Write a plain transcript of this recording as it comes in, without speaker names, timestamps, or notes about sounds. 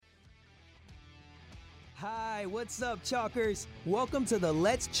Hi, what's up, Chalkers? Welcome to the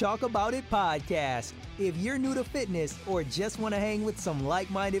Let's Chalk About It podcast. If you're new to fitness or just want to hang with some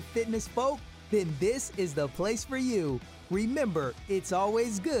like-minded fitness folk, then this is the place for you. Remember, it's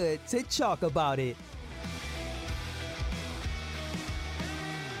always good to chalk about it.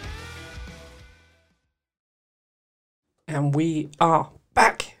 And we are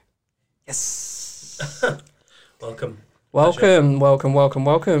back. Yes. Welcome. Welcome.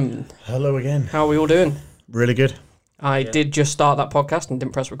 Hello again. How are we all doing? Really good. I did just start that podcast and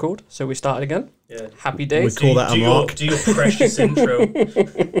didn't press record, so we started again. Yeah. Happy days. We call that a mark. Do your precious intro.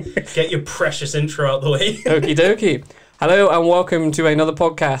 Get your precious intro out the way. Okie dokie. Hello and welcome to another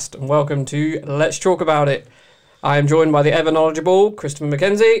podcast, and welcome to Let's Talk About It. I am joined by the ever knowledgeable Christopher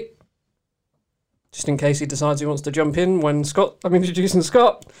McKenzie, just in case he decides he wants to jump in when I'm introducing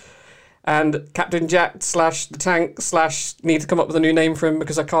Scott. And Captain Jack / the tank / need to come up with a new name for him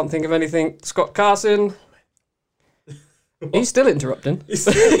because I can't think of anything. Scott Carson. He's still interrupting.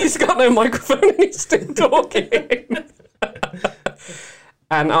 He's got no microphone and he's still talking.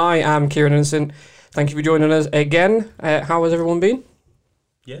 And I am Kieran Innocent. Thank you for joining us again. How has everyone been?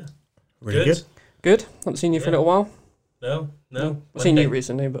 Yeah. Really good. Good. Haven't seen you for a little while. No. I've seen you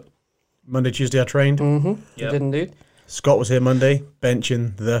recently, but... Monday, Tuesday I trained. Mm-hmm. You Yep. did indeed. Scott was here Monday,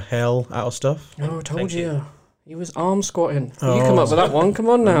 benching the hell out of stuff. Oh, I told Thank you. you. He was arm squatting. You come up with that one. Come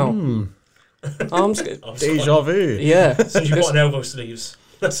on now. Arm squat. Deja vu. Yeah. So you've got an elbow sleeves.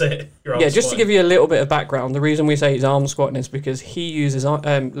 That's it. Yeah, just to give you a little bit of background, the reason we say he's arm squatting is because he uses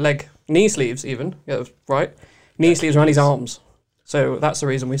knee sleeves even, right? Knee sleeves around his arms. So that's the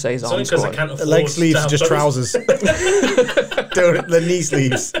reason we say he's It's arm only because I squatting. can't The afford leg sleeves to are have just those. trousers. The knee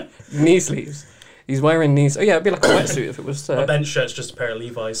sleeves. Knee sleeves. He's wearing these. Oh yeah, it'd be like a wetsuit if it was... My bench shirt's just a pair of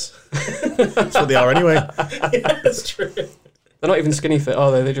Levi's. That's what they are anyway. Yeah, that's true. They're not even skinny fit,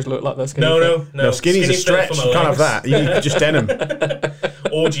 are they? They just look like they're skinny fit. No. No, skinny's a Skinny fit stretch. for my You can't have legs. that. You need just denim.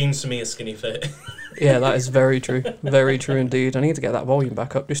 All jeans to me are skinny fit. Yeah, that is very true. Very true indeed. I need to get that volume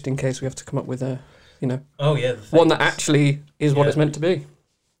back up just in case we have to come up with a, Oh yeah. one that actually is what Yeah. it's meant to be.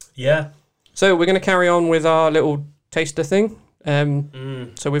 Yeah. So we're going to carry on with our little taster thing.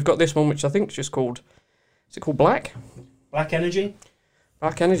 So we've got this one, which I think is just called... Is it called Black? Black Energy.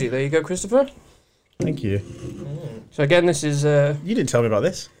 Black Energy. There you go, Christopher. Thank you. So again, this is... You didn't tell me about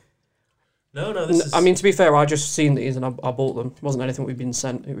this. No. This is. I mean, to be fair, I just seen these and I bought them. It wasn't anything we'd been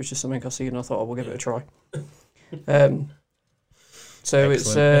sent. It was just something I seen and I thought, we'll give it a try. So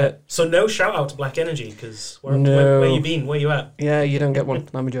Excellent. it's... So no shout out to Black Energy because where you been? Where you at? Yeah, you don't get one.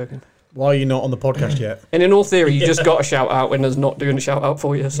 I'm joking. Why are you not on the podcast yet? And in all theory, you just got a shout out when there's not doing a shout out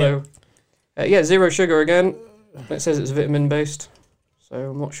for you. So, zero sugar again. It says it's vitamin based. So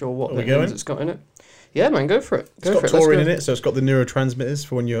I'm not sure what Are we vitamins going? it's got in it. Yeah, man, go for it. It's got taurine in it, so it's got the neurotransmitters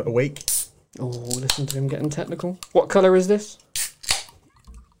for when you're awake. Oh, listen to him getting technical. What colour is this?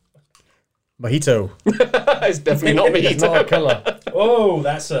 Mojito. It's definitely not me. It's not a colour. Oh,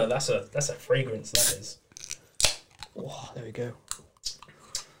 that's a fragrance. That is. Oh, there we go.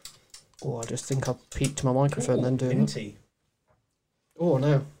 Oh, I just think I peaked my microphone then doing that. Minty. Oh,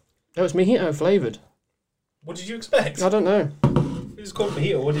 no. No, it's mojito flavoured. What did you expect? I don't know. It was called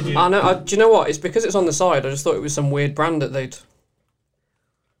mojito. What did you? I know. Do you know what? It's because it's on the side. I just thought it was some weird brand that they'd...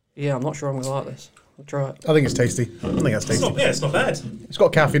 Yeah, I'm not sure I'm going to like this. I'll try it. I think it's tasty. I think that's It's tasty. it's not bad. It's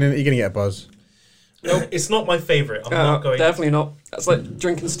got caffeine in it. You're going to get a buzz. No, it's not my favourite. I'm not going. Definitely not. That's like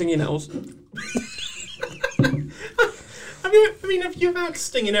drinking stingy nettles. Have you had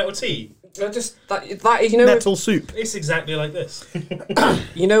stinging nettle tea? Just that you know Nettle soup. It's exactly like this.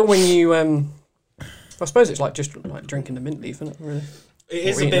 you know when you I suppose it's like just like drinking the mint leaf, isn't it? Really. It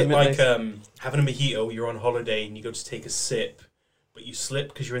is Or a eating bit a mint like having a mojito. You're on holiday and you go to take a sip, but you slip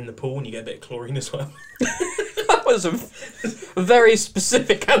because you're in the pool and you get a bit of chlorine as well. That was a very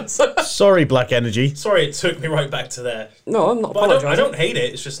specific answer. Sorry, Black Energy. Sorry, it took me right back to there. No, I'm not But apologising. I don't hate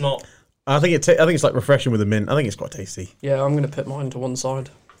it. It's just not. I think it's like refreshing with a mint. I think it's quite tasty. Yeah, I'm going to put mine to one side.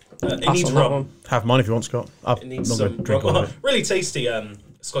 It Pass needs on that rum. one. Have mine if you want, Scott. I'm It not needs going some to drink rum. all of it. Really tasty.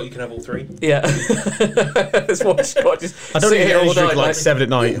 Scott, you can have all three. Yeah. That's what Scott just I don't sit need here all energy drink night, like 7 at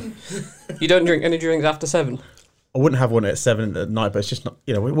night. You don't drink any drinks after 7? I wouldn't have one at 7 at night, but it's just not,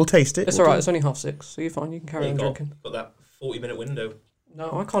 we'll taste it. It's We'll alright, do it's only 6:30, so you're fine, you can carry on drinking. Got that 40-minute window.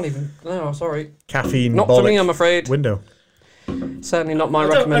 No, I can't even. No, sorry. it. Caffeine, Not for me, I'm afraid. window. Certainly not my I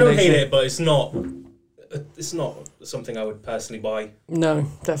recommendation. don't hate it, but it's not. It's not something I would personally buy. No,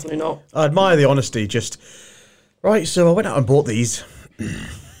 definitely not. I admire the honesty. Right, so I went out and bought these.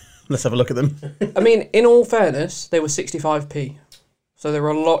 Let's have a look at them. I mean, in all fairness, they were 65p. So they were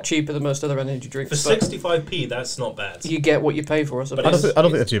a lot cheaper than most other energy For drinks. but 65p, that's not bad. you get what you pay for, I But suppose. I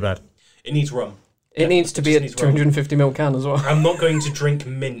don't think they're too bad. It needs rum. It needs to be a 250ml can as well. I'm not going to drink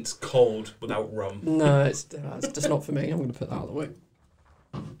mint cold without rum. No, it's just not for me. I'm going to put that out of the way.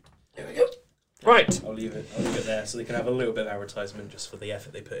 There we go. Right. I'll leave it there so they can have a little bit of advertisement just for the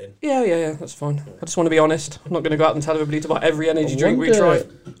effort they put in. Yeah, that's fine. I just want to be honest. I'm not going to go out and tell everybody to buy every energy drink we try.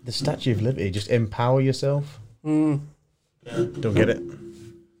 The Statue of Liberty, just empower yourself. Yeah. Don't get it.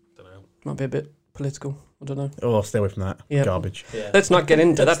 Don't know. Might be a bit political. I don't know. Oh, I'll stay away from that. Yeah. Garbage. Yeah. Let's not get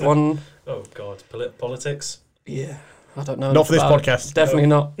into that one. Oh God, politics. Yeah, I don't know. Not for this about it. podcast. Definitely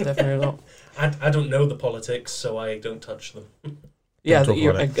not. Definitely not. I don't know the politics, so I don't touch them. Yeah, talk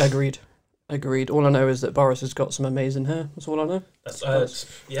about it. Agreed. All I know is that Boris has got some amazing hair. That's all I know. That's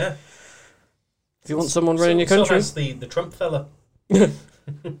yeah. If you want someone running your country, So has the Trump fella.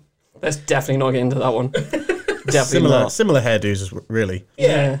 let's definitely not get into that one. Definitely not. Similar hairdos, really.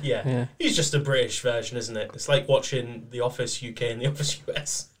 Yeah. He's just a British version, isn't it? It's like watching The Office UK and The Office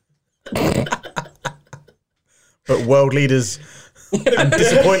US. But world leaders and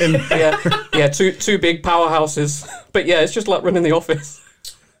disappointing. Yeah. Two big powerhouses. But yeah, it's just like running the office.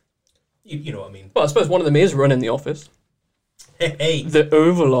 You know what I mean. Well, I suppose one of them is running the office. Hey. The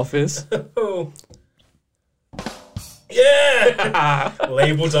Oval Office. Oh. Yeah!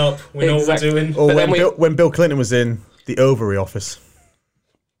 Labelled up. We know Exactly. what we're doing. Or when Bill Clinton was in the ovary office.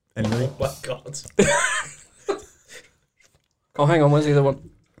 Anyway. Oh my God. Oh, hang on. Where's the other one?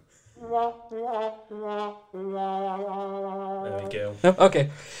 There we go. No? Okay.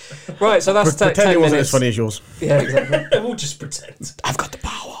 Right, so that's 10 Pretend it wasn't minutes. as funny as yours. Yeah, exactly. We'll just pretend. I've got the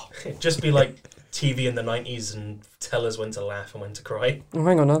power. Just be like TV in the 90s and tell us when to laugh and when to cry. Oh,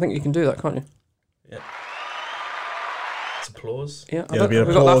 hang on. I think you can do that, can't you? Yeah. It's applause. Yeah, There'll be an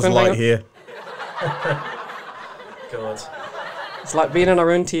we've got applause laughing, hang light on. here. God. It's like being in our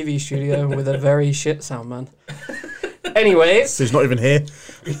own TV studio with a very shit sound man. Anyways. So he's not even here.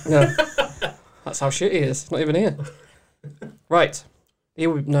 No. That's how shit he is. Not even here. Right. I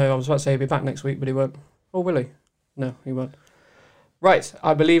was about to say he'll be back next week, but he won't. Or will he? No, he won't. Right.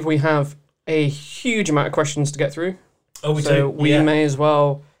 I believe we have a huge amount of questions to get through. Oh, we so do? we may as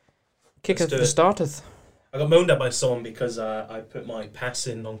well kick Let's it do for it. starters. I got moaned at by someone because I put my pass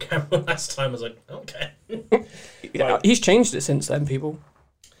in on camera last time. I was like, okay. Yeah, he's changed it since then, people.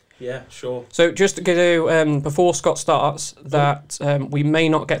 Yeah, sure. So just to go before Scott starts, that we may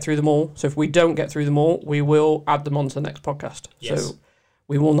not get through them all. So if we don't get through them all, we will add them on to the next podcast. Yes. So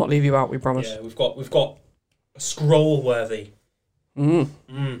we will not leave you out, we promise. Yeah, we've got a scroll worthy. A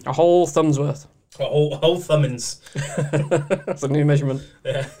whole thumb's worth. A whole thumbins. That's a new measurement.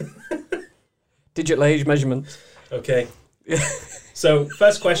 Yeah. Digital age measurement. Okay. So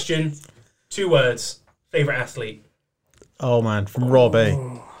first question, 2 words. Favorite athlete. Oh, man. From Rob, eh?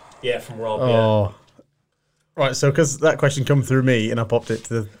 Yeah, from Rob. Oh. Right, so because that question come through me and I popped it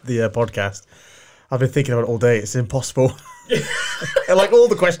to the podcast, I've been thinking about it all day. It's impossible. Like all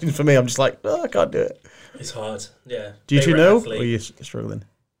the questions for me, I'm just like, I can't do it. It's hard. Yeah. Do you two Favourite know? athlete. Or are you struggling?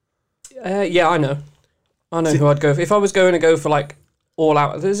 Yeah, I know. I know who I'd go for. If I was going to go for like all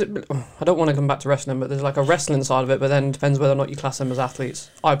out, I don't want to come back to wrestling, but there's like a wrestling side of it, but then it depends whether or not you class them as athletes.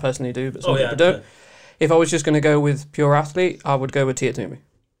 I personally do, but some people don't. Yeah. If I was just going to go with pure athlete, I would go with Tia Toomey.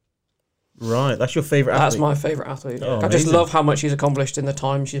 Right, that's your favourite That's athlete? my favourite athlete. Oh, I just amazing. love how much she's accomplished in the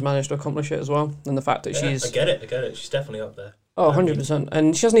time she's managed to accomplish it as well, and the fact that Yeah, she's... I get it. She's definitely up there. Oh, 100%.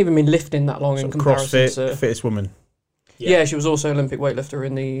 And she hasn't even been lifting that long in comparison CrossFit, to... fittest woman. Yeah, she was also Olympic weightlifter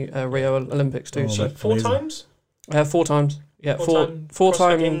in the Rio Olympics too. Oh, She, that's 4 amazing. times? 4 times. Yeah, Four-time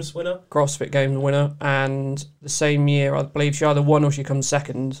four-time CrossFit Games winner? CrossFit Games winner, and the same year, I believe she either won or she comes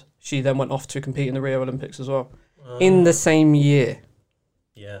second. She then went off to compete in the Rio Olympics as well. In the same year.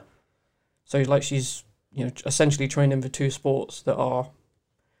 Yeah. So like she's essentially training for 2 sports that are,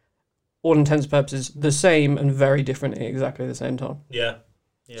 all intents and purposes, the same and very different at exactly the same time. Yeah.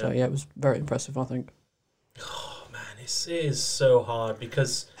 So yeah, it was very impressive, I think. Oh man, it is so hard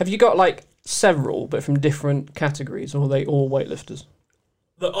because Have you got like several, but from different categories, or are they all weightlifters?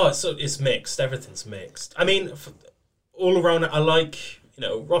 so it's mixed. Everything's mixed. I mean, all around, I like.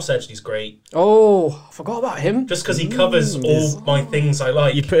 Ross Edgley's great. Oh, I forgot about him. Just because he covers all my things I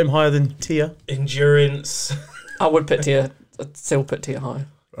like. You put him higher than Tia? Endurance. I would put Tia, I'd still put Tia high.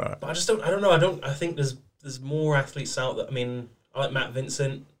 Right. But I don't know. I think there's more athletes out there. I mean, I like Matt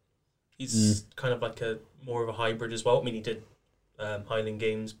Vincent. He's kind of like more of a hybrid as well. I mean, he did Highland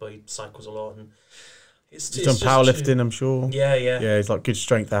Games, but he cycles a lot. And He's done powerlifting, I'm sure. Yeah. Yeah, he's like good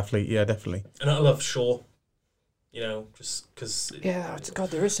strength athlete. Yeah, definitely. And I love Shaw. Just because... Yeah,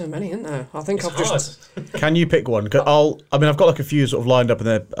 God, there is so many, isn't there? I think It's I've hard. just... Can you pick one? I've got like a few sort of lined up,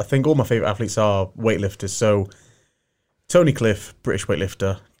 and I think all my favourite athletes are weightlifters. So, Tony Cliff, British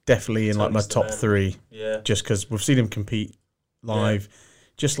weightlifter. definitely in like my Tony's the top man. 3. Yeah. Just because we've seen him compete live,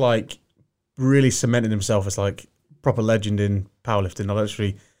 just like really cementing himself as like proper legend in powerlifting. I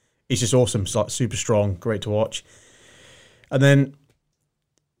literally, he's just awesome. It's like super strong, great to watch. And then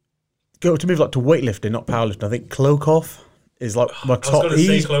go to move like to weightlifting, not powerlifting. I think Klokov is like my top. gonna say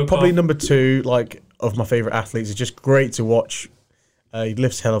He's Klokov. probably number 2, like of my favorite athletes. It's just great to watch. He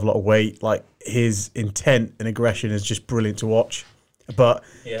lifts a hell of a lot of weight. Like his intent and aggression is just brilliant to watch. But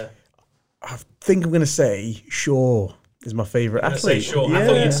Yeah. I think I'm going to say Shaw is my favourite I'm gonna say athlete. Shaw. I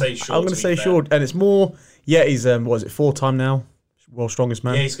thought you'd say Shaw, I'm going to to be say fair. Shaw, and it's more. Yeah, he's what is it, 4-time now, world's strongest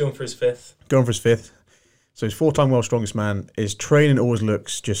man. Yeah, he's going for his 5th. Going for his 5th. So he's 4-time world's strongest man. His training always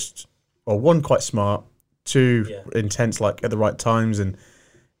looks just, well, 1, quite smart, 2, intense, like at the right times, and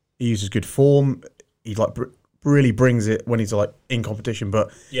he uses good form. He like really brings it when he's like in competition,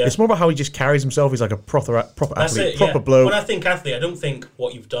 but it's more about how he just carries himself. He's like a proper That's athlete, it, proper yeah. bloke. When I think athlete, I don't think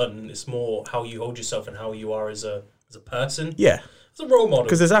what you've done. It's more how you hold yourself and how you are as a person. Yeah. As a role model.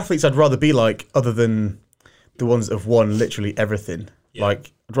 Because there's athletes I'd rather be like, other than the ones that have won literally everything. Yeah.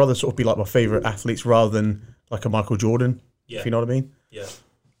 Like, I'd rather sort of be like my favourite athletes rather than like a Michael Jordan, Yeah. if you know what I mean. Yeah.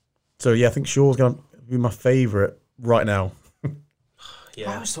 So, yeah, I think Shaw's going to be my favourite right now. I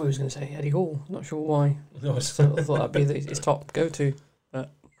Yeah. always thought he was going to say Eddie Hall. Not sure why. No, I thought that'd be his top go-to. But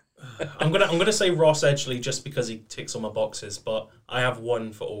I'm gonna say Ross Edgley just because he ticks all my boxes, but I have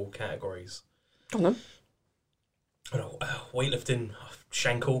one for all categories. come on, I don't know, weightlifting,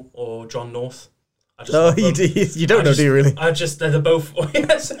 Schenkel or John North. I just Oh, love you, them. you don't know, do you really? They're both.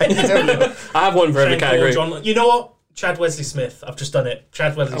 Yes. I have one for every Schenkel or category. John, you know what? Chad Wesley Smith. I've just done it.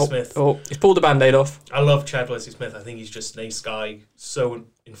 Chad Wesley Smith. Oh, he's pulled the band-aid off. I love Chad Wesley Smith. I think he's just an ace guy. So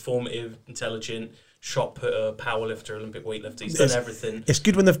informative, intelligent, shot putter, powerlifter, Olympic weightlifter. He's done everything. It's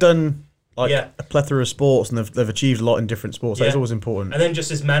good when they've done like Yeah. a plethora of sports and they've achieved a lot in different sports. That is Yeah. always important. And then just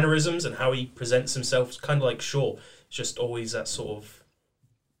his mannerisms and how he presents himself. It's kind of like Shaw. It's just always that sort of...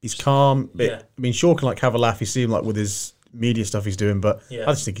 He's calm. But, Yeah. I mean, Shaw can like have a laugh. You see him like with his media stuff he's doing, but Yeah.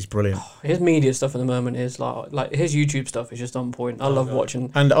 I just think he's brilliant. His media stuff at the moment is like his YouTube stuff is just on point. I love God.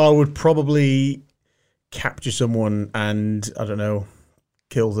 watching. And I would probably capture someone and, I don't know,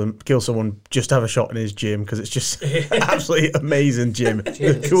 kill someone just to have a shot in his gym because it's just absolutely amazing gym.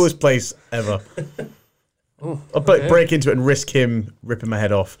 The coolest place ever. Oh, I'd break into it and risk him ripping my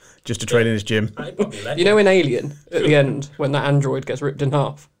head off just to train in his gym. I'd probably let you know, in Alien at the end when that android gets ripped in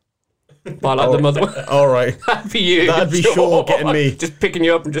half by like Oh, the mother. All right. That'd be you. That'd be Shaw getting me. Just picking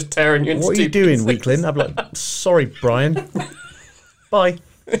you up and just tearing you into What are you two doing, pieces. weakling? I'd be like, sorry, Brian. Bye.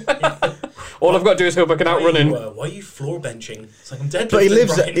 All I've got to do is hope I can outrun him. Why are you floor benching? It's like I'm dead. But he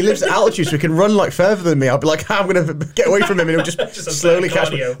lives at altitude, so he can run like further than me. I'll be like, I'm gonna get away from him, and he'll just, Just a slowly bit of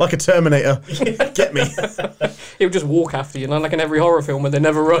catch me cardio. like a Terminator. Get me. He'll just walk after you, like in every horror film where they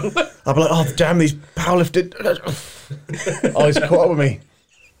never run. I'll be like, oh damn, these powerlifted. Oh, he's caught up with me.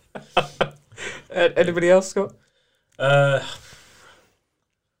 Anybody else, Scott?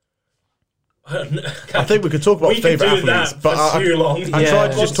 I think we could talk about we could favourite do athletes, that but for too long. I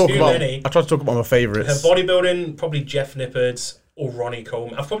tried to just talk Too about. many. I tried to talk about my favourites Bodybuilding, probably Jeff Nippard or Ronnie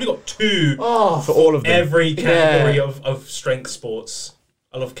Coleman. I've probably got 2 for all of them. every category of strength sports.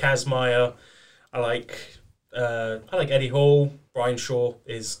 I love Kazmaier. I like Eddie Hall. Brian Shaw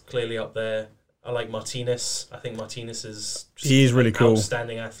is clearly up there. I like Martinez. I think Martinez is just He's really an cool.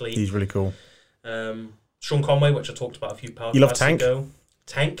 outstanding athlete. He's really cool. Sean Conway, which I talked about a few podcasts You love Tank? ago.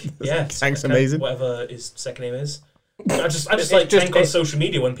 Tank, yeah. Tank's Okay, amazing. Whatever his second name is. I just It's like just- Tank on social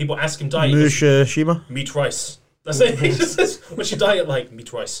media when people ask him diet. He goes, Musha Shima. meat rice. That's it. He just says, what's your diet like?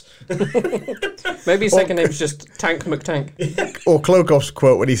 Meat rice. Maybe his second name's just Tank McTank. Or Klokov's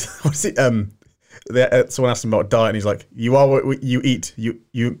quote when he's what's it, someone asked him about diet and he's like, "You are what you eat. You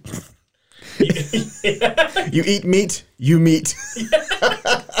you eat meat. You meat."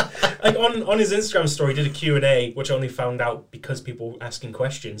 Like on his Instagram story, he did a Q&A, which I only found out because people were asking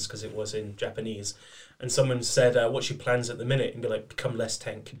questions because it was in Japanese. And someone said, what's your plans at the minute? And be like, become less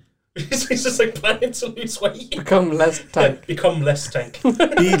Tank. He's just like planning to lose weight. Become less Tank. Become less Tank.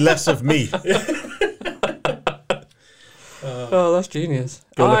 Be less of me. Oh, that's genius.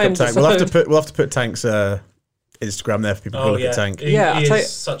 Go look I'm up Tank. We'll have to put Tank's Instagram there for people to Oh look yeah, at Tank. He Yeah, I'll is tell you-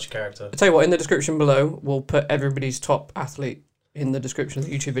 such a character. I'll tell you what, in the description below, we'll put everybody's top athlete in the description of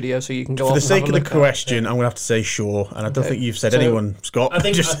the YouTube video so you can go For off the and sake have of a the look at question, I'm going to have to say Shaw, and I don't Okay. think you've said So- anyone, Scott. I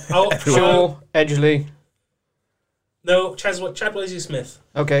think Just everyone. Shaw, Edgley. No, Chad Wesley Smith.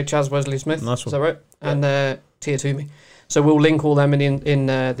 Okay, Chaz Wesley Smith. Nice Is one. that right? And Tia Toomey. So we'll link all them in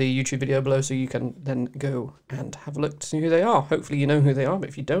the YouTube video below so you can then go and have a look to see who they are. Hopefully you know who they are, but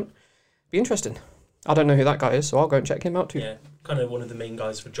if you don't, be interesting. I don't know who that guy is, so I'll go and check him out too. Yeah, kind of one of the main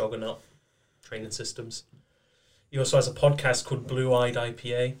guys for Jogging Up Training Systems. He also has a podcast called Blue Eyed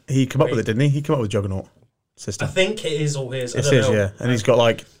IPA. He came up with it, didn't he? He came up with Juggernaut system. I think it is all his. It's his, yeah. And he's got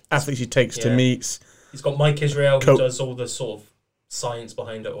like athletes he takes to meets. He's got Mike Israel, who does all the sort of science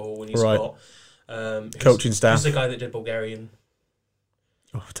behind it all, and he's got coaching staff. Who's the guy that did Bulgarian?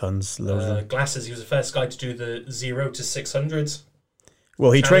 Oh, tons, loads of them. Glasses. He was the first guy to do the 0 to 600s.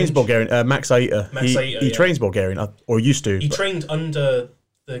 Well, he trains Bulgarian. Max Aita. He trains Bulgarian, or used to. He trained under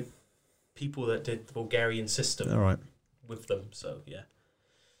the people that did the Bulgarian system. All right. With them, so yeah.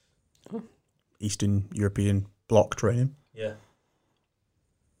 Eastern European bloc training. Yeah.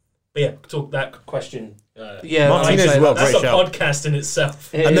 But yeah, talk that question. Martinez as well. That's great a shout. podcast in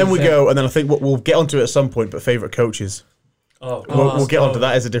itself. And then we go, and then I think we'll get onto it at some point. But favourite coaches. We'll get onto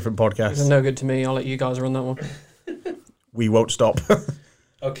that as a different podcast. It's no good to me. I'll let you guys run that one. We won't stop.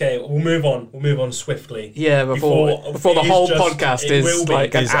 Okay, we'll move on. We'll move on swiftly. Yeah, before the whole podcast is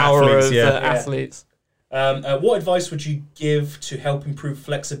like an hour of athletes. What advice would you give to help improve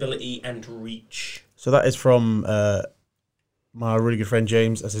flexibility and reach? So that is from my really good friend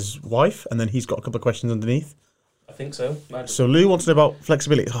James as his wife, and then he's got a couple of questions underneath. I think so. So Lou wants to know about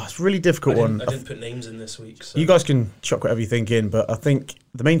flexibility. Oh, it's a really difficult one. I didn't put names in this week. So. You guys can chuck whatever you think in, but I think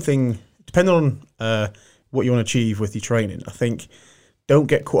the main thing, depending on what you want to achieve with your training, I think don't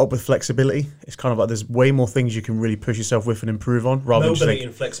get caught up with flexibility. It's kind of like there's way more things you can really push yourself with and improve on. Rather than mobility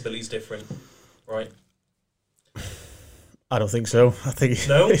and flexibility is different, right? I don't think so. I think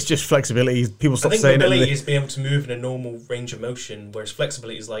it's just flexibility. People stop saying it. Mobility is being able to move in a normal range of motion, whereas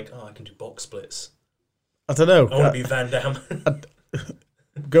flexibility is like, I can do box splits. I don't know. I want to be Van Damme.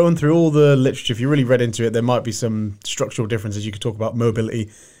 Going through all the literature, if you really read into it, there might be some structural differences. You could talk about mobility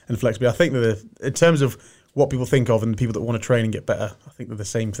and flexibility. I think that in terms of what people think of and the people that want to train and get better, I think they're the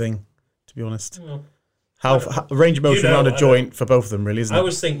same thing, to be honest. Well, how range of motion around a joint for both of them, really, isn't it? I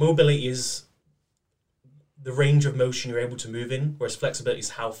always think mobility is the range of motion you're able to move in, whereas flexibility is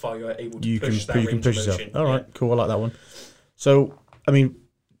how far you're able to push that range of yourself. motion. All right, cool. I like that one. So, I mean,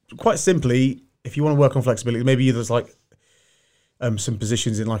 quite simply, if you want to work on flexibility, maybe there's like some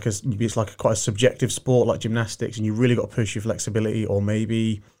positions in like maybe it's like quite a subjective sport like gymnastics, and you really got to push your flexibility, or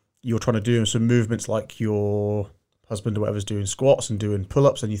maybe you're trying to do some movements like your husband or whatever's doing squats and doing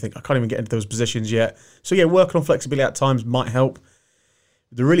pull-ups, and you think, I can't even get into those positions yet. So yeah, working on flexibility at times might help.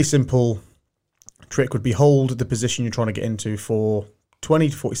 The really simple trick would be hold the position you're trying to get into for 20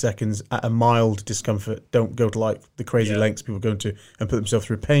 to 40 seconds at a mild discomfort. Don't go to like the crazy lengths people go into and put themselves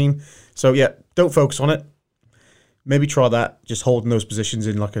through pain. So yeah, don't focus on it. Maybe try that, just holding those positions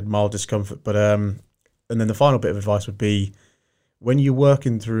in like a mild discomfort. But and then the final bit of advice would be, when you're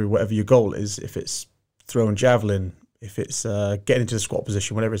working through whatever your goal is, if it's throwing javelin, if it's getting into the squat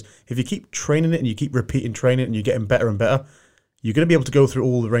position, whatever it is, if you keep training it and you keep repeating training it and you're getting better and better, you're going to be able to go through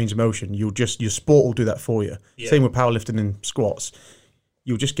all the range of motion. Your sport will do that for you. Yeah. Same with powerlifting and squats.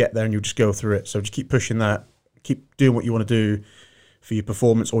 You'll just get there and you'll just go through it. So just keep pushing that. Keep doing what you want to do for your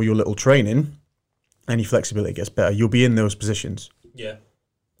performance or your little training, and your flexibility gets better. You'll be in those positions. Yeah,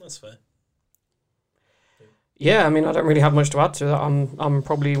 that's fair. Yeah, I mean, I don't really have much to add to that. I'm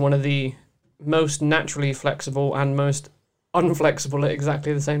probably one of the most naturally flexible and most unflexible at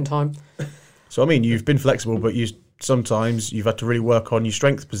exactly the same time. So, I mean, you've been flexible, but sometimes you've had to really work on your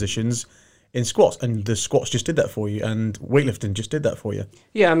strength positions in squats, and the squats just did that for you, and weightlifting just did that for you.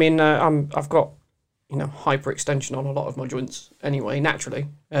 Yeah, I mean, I've got hyperextension on a lot of my joints anyway, naturally.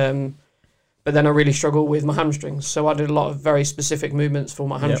 But then I really struggle with my hamstrings, so I did a lot of very specific movements for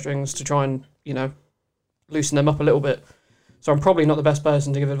my hamstrings to try and loosen them up a little bit. So I'm probably not the best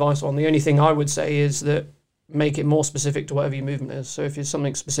person to give advice on. The only thing I would say is that make it more specific to whatever your movement is. So if it's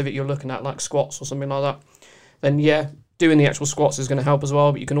something specific you're looking at, like squats or something like that, then yeah, doing the actual squats is going to help as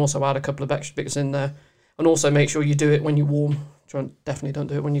well, but you can also add a couple of extra bits in there. And also make sure you do it when you're warm. Definitely don't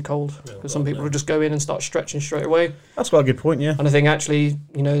do it when you're cold, because some people will just go in and start stretching straight away. That's quite a good point, yeah. And I think actually,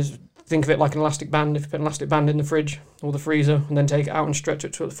 think of it like an elastic band. If you put an elastic band in the fridge or the freezer and then take it out and stretch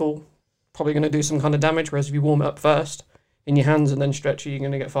it to its full, probably going to do some kind of damage. Whereas if you warm it up first in your hands and then stretch it, you're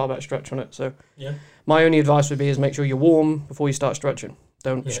going to get far better stretch on it. So yeah, my only advice would be is make sure you're warm before you start stretching.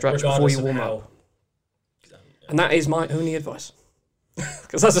 Don't stretch before you warm up. And that is my only advice,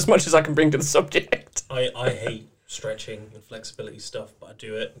 because that's as much as I can bring to the subject. I hate stretching and flexibility stuff, but I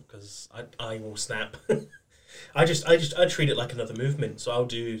do it because I will snap. I treat it like another movement. So I'll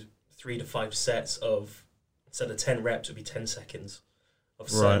do 3 to 5 sets of, instead of 10 reps, it would be 10 seconds of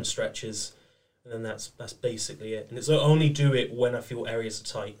certain stretches, and then that's basically it. And it's only do it when I feel areas are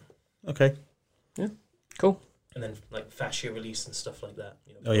tight. Okay. Yeah. Cool. and then like fascia release and stuff like that.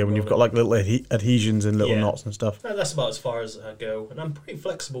 You know, Oh yeah, when you've got like little adhesions and little knots and stuff. That's about as far as I go, and I'm pretty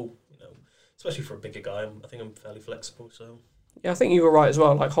flexible. You know, especially for a bigger guy, I think I'm fairly flexible. So Yeah, I think you were right as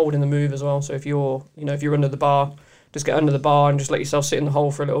well, like holding the move as well. So if you're under the bar, just get under the bar and just let yourself sit in the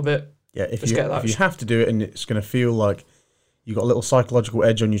hole for a little bit. Yeah, if you have to do it and it's going to feel like you got a little psychological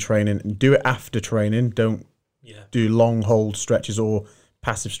edge on your training, and do it after training. Don't do long hold stretches or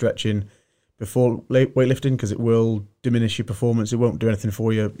passive stretching before weightlifting, because it will diminish your performance. It won't do anything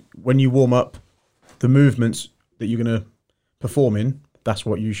for you. When you warm up, the movements that you're going to perform in, that's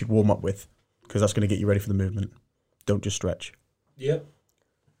what you should warm up with, because that's going to get you ready for the movement. Don't just stretch. Yep.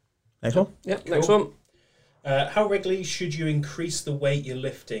 Next one? Yeah, next one. How regularly should you increase the weight you're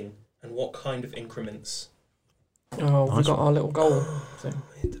lifting, and what kind of increments? Oh, we've got our little goal thing.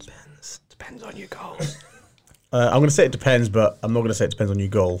 It depends. Depends on your goals. I'm going to say it depends, but I'm not going to say it depends on your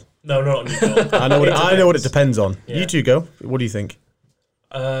goal. No, not on your goal. I know what it depends on. Yeah. You two go. What do you think?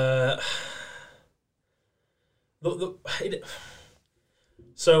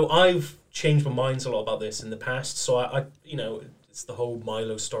 So I've changed my minds a lot about this in the past. So I it's the whole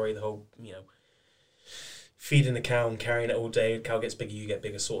Milo story, the whole, feeding the cow and carrying it all day. The cow gets bigger, you get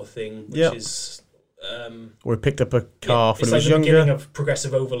bigger, sort of thing. Which is or picked up a calf when it was like younger. The beginning of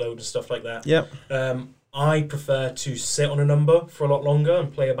progressive overload and stuff like that. Yep. I prefer to sit on a number for a lot longer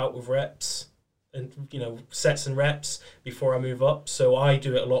and play about with reps and sets and reps before I move up. So I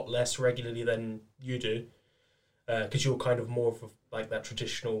do it a lot less regularly than you do, because you're kind of more of like that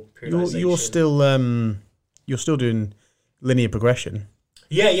traditional periodization. You're still doing linear progression.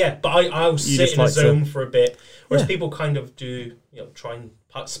 Yeah, but I'll sit in a zone for a bit, whereas people kind of do try and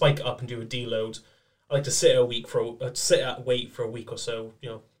spike it up and do a deload. I like to sit at weight for a week or so,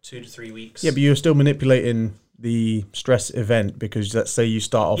 2 to 3 weeks. Yeah, but you're still manipulating the stress event, because let's say you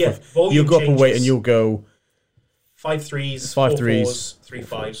start off with, you'll go up a weight and you'll go 5 threes, 4 fours, 3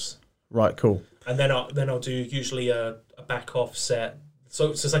 5s. Right, cool. And then I'll do usually a back off set.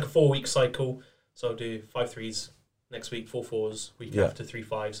 So it's like a 4-week cycle. So I'll do 5 threes next week, 4 fours, week after 3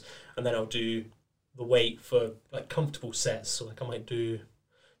 5s, and then I'll do the weight for like comfortable sets. So like I might do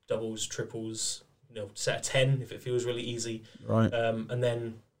doubles, triples, set of 10 if it feels really easy. Right. And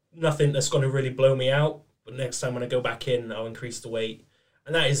then nothing that's going to really blow me out. But next time when I go back in, I'll increase the weight.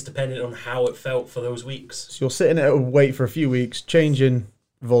 And that is dependent on how it felt for those weeks. So you're sitting at a weight for a few weeks, changing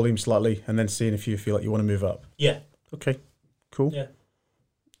volume slightly, and then seeing if you feel like you want to move up. Yeah. Okay. Cool. Yeah.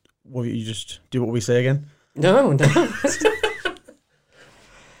 What you just do what we say again? No. That's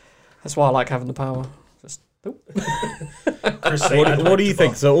why I like having the power. What do you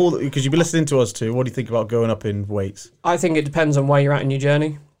think? So, because you've been listening to us too, what do you think about going up in weights? I think it depends on where you're at in your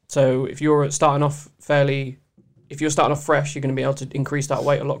journey. So, if you're starting off fresh, you're going to be able to increase that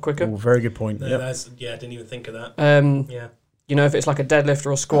weight a lot quicker. Ooh, very good point. I didn't even think of that. If it's like a deadlift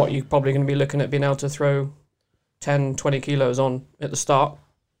or a squat, you're probably going to be looking at being able to throw 10, 20 kilos on at the start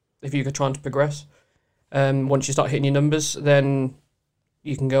if you're trying to progress. Once you start hitting your numbers, then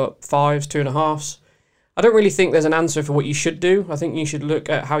you can go up 5s, 2.5s. I don't really think there's an answer for what you should do. I think you should look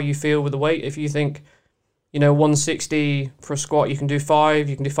at how you feel with the weight. If you think, 160 for a squat, you can do 5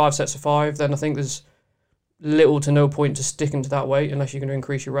 sets of 5, then I think there's little to no point to sticking to that weight unless you're going to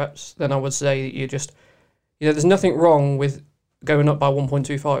increase your reps. Then I would say that you just, there's nothing wrong with going up by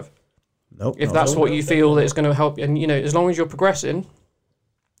 1.25. Nope. If that's what you feel that it's going to help, and as long as you're progressing,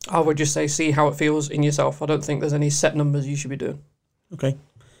 I would just say see how it feels in yourself. I don't think there's any set numbers you should be doing. Okay.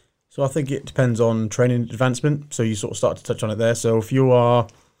 So I think it depends on training advancement. So you sort of start to touch on it there. So if you are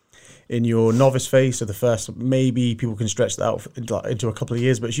in your novice phase, so the first, maybe people can stretch that out into a couple of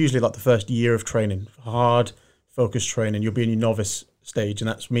years, but it's usually like the first year of training, hard, focused training. You'll be in your novice stage, and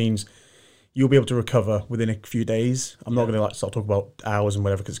that means you'll be able to recover within a few days. I'm not going to start talking about hours and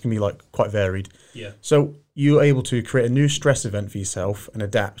whatever, because it's going to be quite varied. Yeah. So you're able to create a new stress event for yourself and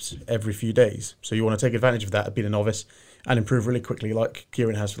adapt every few days. So you want to take advantage of that, being a novice, and improve really quickly, like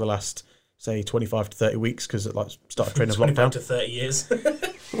Kieran has for the last, say, 25 to 30 weeks, because it started training as lockdown. 25 to 30 years.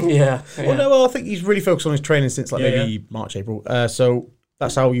 Yeah. Well, I think he's really focused on his training since maybe March, April. So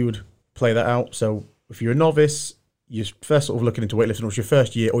that's how you would play that out. So if you're a novice, you're first sort of looking into weightlifting, or it's your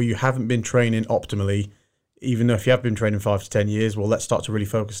first year, or you haven't been training optimally, even though if you have been training 5 to 10 years, well, let's start to really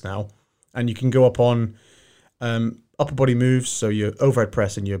focus now. And you can go up on upper body moves. So your overhead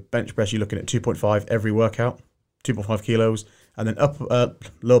press and your bench press, you're looking at 2.5 every workout. 2.5 kilos, and then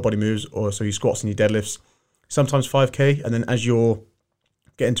lower body moves, or so your squats and your deadlifts, sometimes 5k, and then as you're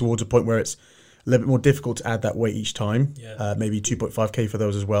getting towards a point where it's a little bit more difficult to add that weight each time, maybe 2.5k for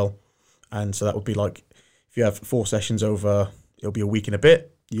those as well. And so that would be like, if you have 4 sessions over, it'll be a week and a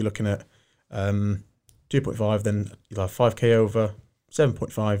bit, you're looking at 2.5, then you'll have 5K over,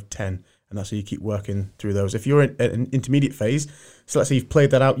 7.5, 10, and that's how you keep working through those. If you're in an intermediate phase, so let's say you've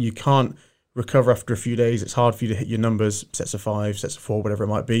played that out, you can't recover after a few days, it's hard for you to hit your numbers, sets of 5, sets of 4, whatever it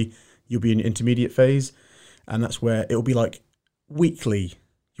might be, you'll be in your intermediate phase, and that's where it'll be like weekly,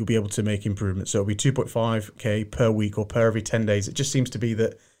 you'll be able to make improvements. So it'll be 2.5K per week or per every 10 days. It just seems to be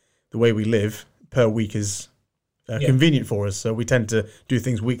that the way we live, per week is convenient for us. So we tend to do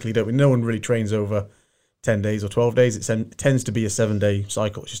things weekly, don't we? No one really trains over 10 days or 12 days. It tends to be a 7-day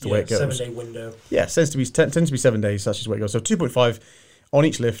cycle. It's just the way it goes. 7-day window. Yeah, it tends to be 7 days. That's just the way it goes. So 2.5 on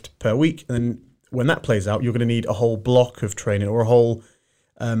each lift per week. And then when that plays out, you're going to need a whole block of training or a whole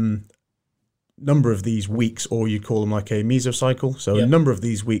number of these weeks, or you call them like a mesocycle. So a number of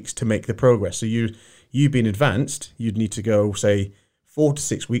these weeks to make the progress. So you being advanced, you'd need to go, say, 4 to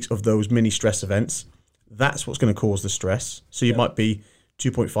 6 weeks of those mini stress events. That's what's going to cause the stress. So you might be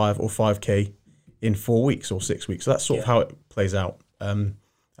 2.5 or 5K in 4 weeks or 6 weeks. So that's sort of how it plays out. And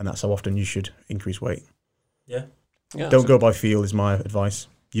that's how often you should increase weight. Yeah. Don't go by feel is my advice.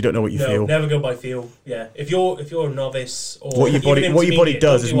 You don't know what you feel. Never go by feel. Yeah. If you're a novice or what your body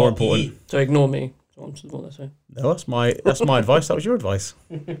does is more important. So ignore me. That's what they say. No, that's my advice. That was your advice.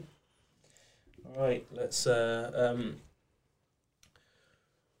 All right. Let's okay,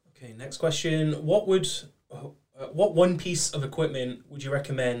 next question. What one piece of equipment would you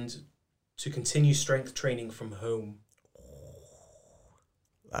recommend to continue strength training from home?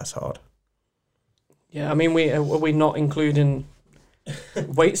 That's hard. Yeah, I mean, are we not including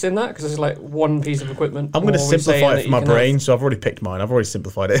weights in that? Because it's like one piece of equipment. I'm going to simplify it for my brain, so I've already picked mine. I've already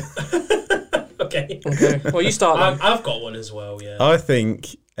simplified it. Okay. Well, you start then. I've got one as well, yeah. I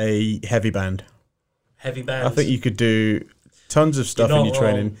think a heavy band. Heavy band. I think you could do tons of stuff in your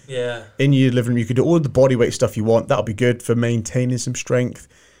training. Yeah. In your living room, you could do all the body weight stuff you want. That'll be good for maintaining some strength.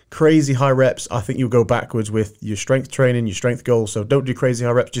 Crazy high reps, I think you'll go backwards with your strength training, your strength goals. So don't do crazy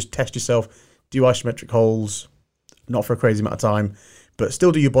high reps. Just test yourself. Do isometric holds, not for a crazy amount of time, but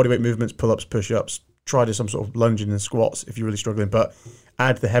still do your bodyweight movements, pull-ups, push-ups. Try to do some sort of lunging and squats if you're really struggling, but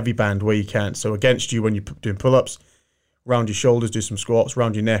add the heavy band where you can. So against you when you're doing pull-ups, round your shoulders, do some squats,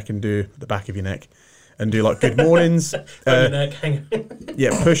 round your neck and do the back of your neck. And do like good mornings.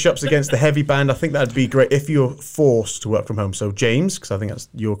 Push-ups against the heavy band. I think that'd be great if you're forced to work from home. So James, because I think that's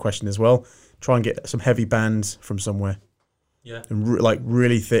your question as well, try and get some heavy bands from somewhere. Yeah. And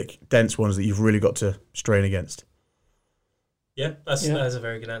really thick, dense ones that you've really got to strain against. Yeah, that's a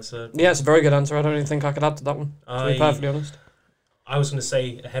very good answer. Yeah, it's a very good answer. I don't even think I could add to that one, to be perfectly honest. I was going to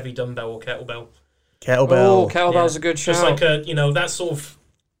say a heavy dumbbell or kettlebell. Oh, kettlebell's a good shout. Just like that sort of,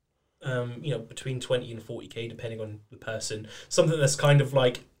 between 20 and 40K, depending on the person. Something that's kind of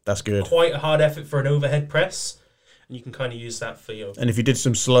like... That's good. Quite a hard effort for an overhead press. And you can kind of use that for your... And if you did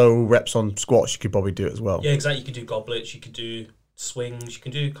some slow reps on squats, you could probably do it as well. Yeah, exactly. You could do goblets, you could do swings, you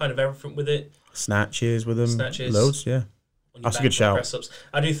can do kind of everything with it. Snatches with them. Loads, yeah. That's a good shout. Press-ups.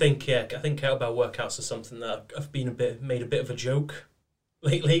 I think kettlebell workouts are something that I've made a bit of a joke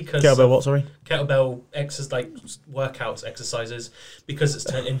lately. Kettlebell what, sorry? Kettlebell exercises, because it's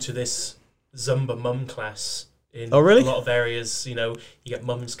turned into this Zumba mum class. In a lot of areas, you get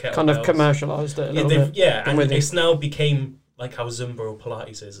mums kettlebells. Kind of commercialised it a little bit. Yeah, and it's now became like how Zumba or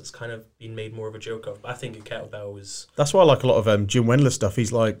Pilates is. It's kind of been made more of a joke of. I think a kettlebell is... That's why I like a lot of Jim Wendler stuff.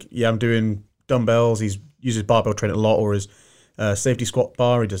 He's like, I'm doing dumbbells. He uses barbell training a lot, or his safety squat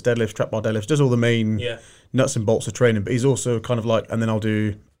bar. He does deadlifts, trap bar deadlifts, does all the main nuts and bolts of training. But he's also kind of like, and then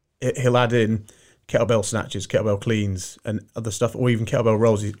he'll add in kettlebell snatches, kettlebell cleans, and other stuff, or even kettlebell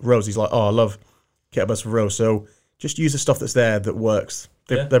rows. He's like, I love kettlebells for rows. So just use the stuff that's there that works.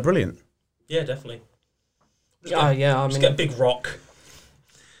 They're brilliant. Yeah, definitely. Just get a big rock.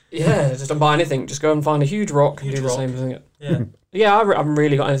 Yeah, just don't buy anything. Just go and find a huge rock and do the same thing. Yeah. Yeah, I haven't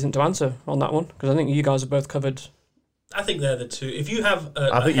really got anything to answer on that one, because I think you guys have both covered. I think they're the two. If you have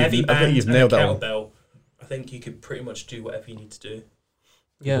a heavy band and a kettlebell, I think you could pretty much do whatever you need to do.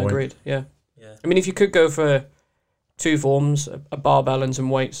 Yeah, agreed. Yeah. I mean, if you could go for two forms, a barbell and some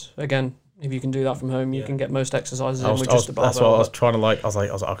weights, again, if you can do that from home, you can get most exercises in with just a barbell. That's what I was trying to like. I was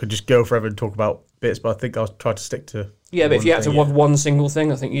like, I could just go forever and talk about bits, but I think I'll try to stick to... Yeah, but if you had to have one single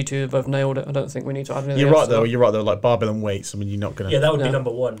thing, I think you two have both nailed it. I don't think we need to add anything You're right, though. Like barbell and weights. I mean, you're not going to... Yeah, that would be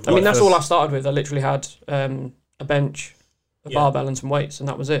number one. I mean, that's all I started with. I literally had a bench, a barbell and some weights, and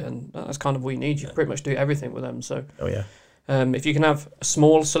that was it. And that's kind of what you need. You pretty much do everything with them. So, if you can have a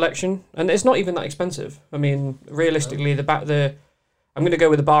small selection, and it's not even that expensive. I mean, realistically, I'm going to go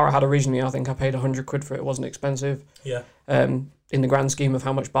with the bar I had originally. I think I paid £100 for it. It wasn't expensive. Yeah. In the grand scheme of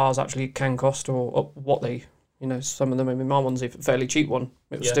how much bars actually can cost, or what they, some of them, I mean, my one's a fairly cheap one.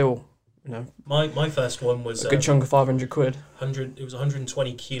 It was still you know, My first one was a good chunk of 500 quid. 100. It was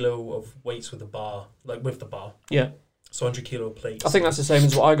 120 kilo of weights with the bar, like with the bar. Yeah. So 100 kilo of plates. I think that's the same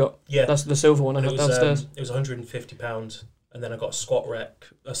as what I got. Yeah. That's the silver one I And had it was, downstairs. it was 150 pounds, and then I got a squat rack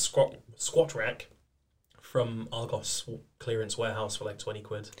from Argos clearance warehouse for like 20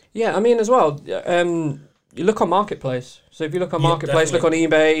 quid. Yeah, I mean, as well, you look on Marketplace. So if you look on Yeah, Marketplace, look on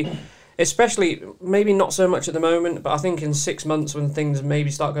eBay, especially, maybe not so much at the moment, but I think in 6 months when things maybe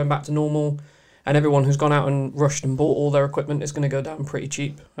start going back to normal and everyone who's gone out and rushed and bought all their equipment is going to go down pretty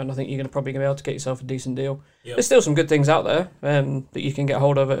cheap. And I think you're going to probably be able to get yourself a decent deal. Yep. There's still some good things out there that you can get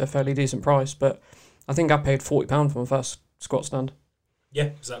hold of at a fairly decent price, but I think I paid £40 for my first squat stand. Yeah,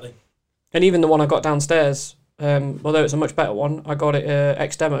 exactly. And even the one I got downstairs, although it's a much better one, I got it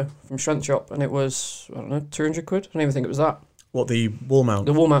ex demo from Strength Shop, and it was, I don't know, 200 quid. I don't even think it was that. What, the wall mount?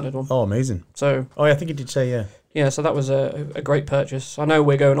 The wall mounted one. Oh, amazing. So Oh, yeah, I think you did say, yeah. yeah, so that was a great purchase. I know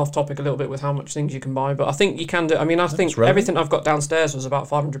we're going off topic a little bit with how much things you can buy, but I think you can do. I mean, I think relevant. everything I've got downstairs was about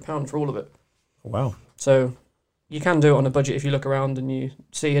 £500 for all of it. Wow. So you can do it on a budget if you look around and you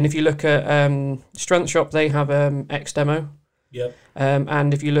see. And if you look at Strength Shop, they have X Demo. Yep.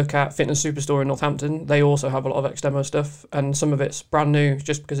 And if you look at Fitness Superstore in Northampton, they also have a lot of X Demo stuff, and some of it's brand new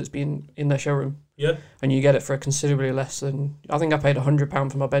just because it's been in their showroom. Yeah. And you get it for considerably less than. I think I paid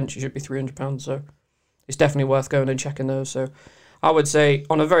 £100 for my bench. It should be £300. So it's definitely worth going and checking those. So I would say,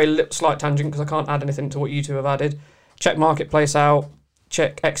 on a very slight tangent, because I can't add anything to what you two have added, check Marketplace out,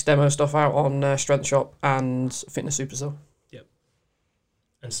 check X Demo stuff out on Strength Shop and Fitness Superstore.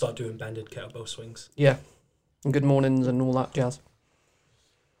 And start doing banded kettlebell swings. Yeah. And good mornings and all that jazz.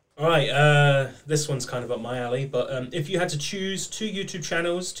 All right, this one's kind of up my alley, but if you had to choose 2 YouTube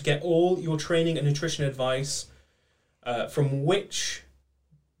channels to get all your training and nutrition advice, from which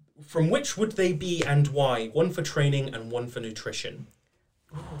would they be and why? One for training and one for nutrition.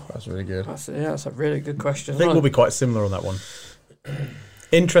 That's really good. That's a really good question. I think we'll be quite similar on that one.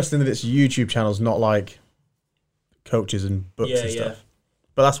 Interesting that it's YouTube channels, not like coaches and books and stuff.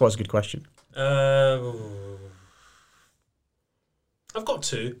 But that's why it's a good question. I've got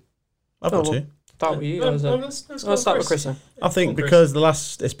 2. I've got 2. Start with you. Let's start with Chris then. I think because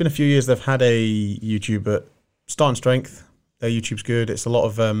it's been a few years they've had a YouTube at Starting Strength. Their YouTube's good. It's a lot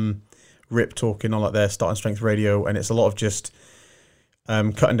of Rip talking on like their Starting Strength radio, and it's a lot of just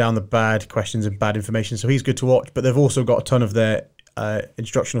cutting down the bad questions and bad information. So he's good to watch. But they've also got a ton of their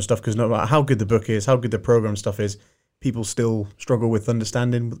instructional stuff, because no matter how good the book is, how good the program stuff is, people still struggle with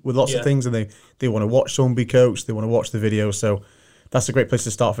understanding with lots of things, and they want to watch someone be coached, they want to watch the video. So that's a great place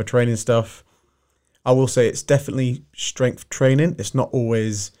to start for training stuff. I will say it's definitely strength training. It's not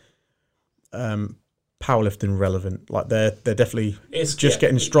always powerlifting relevant. Like they're definitely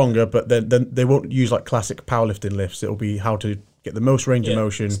getting stronger, but they won't use like classic powerlifting lifts. It'll be how to get the most range of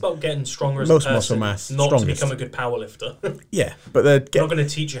motion. It's about getting stronger as most a person, muscle mass, not strongest. to become a good powerlifter. Yeah, but they're not going to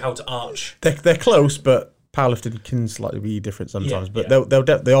teach you how to arch. They're close, but powerlifting can slightly be different sometimes. But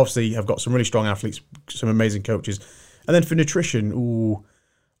they obviously have got some really strong athletes, some amazing coaches. And then for nutrition,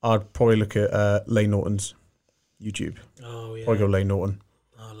 I'd probably look at Lane Norton's YouTube. Oh yeah. Probably go Lane Norton.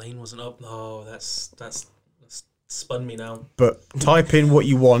 Oh, Lane wasn't up. Oh, that's spun me now. But type in what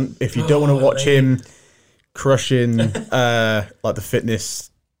you want if you don't want to watch him crushing like the fitness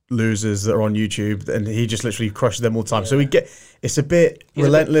losers that are on YouTube, and he just literally crushes them all the time. So it's a bit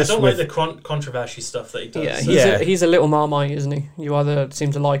relentless. I don't like the controversy stuff that he does. Yeah, he's a little Marmite, isn't he? You either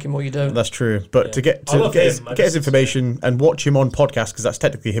seem to like him or you don't. That's true. But to get his information and watch him on podcast, because that's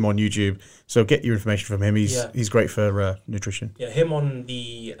technically him on YouTube. So get your information from him. He's great for nutrition. Yeah, him on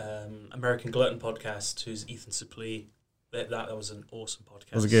the American Glutton podcast, who's Ethan Suplee. That was an awesome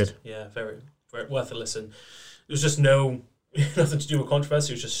podcast. Was it good? Yeah, very, very worth a listen. There was just nothing to do with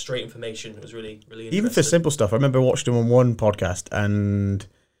controversy. It was just straight information. It was really, really interesting. Even for simple stuff, I remember watching him on one podcast, and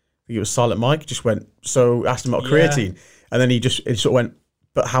I think it was Silent Mike. Just asked him about creatine, and then he sort of went,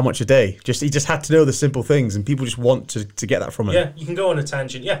 "But how much a day?" He just had to know the simple things, and people just want to get that from him. Yeah, you can go on a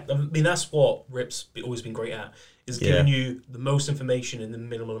tangent. Yeah, I mean that's what Rip's always been great at, is giving you the most information in the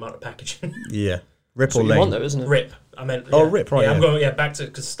minimal amount of packaging. Yeah. Rip or Lane. Lane? Want though, isn't it? Rip. I meant. Oh, Rip, right. Yeah, I'm going. Back to,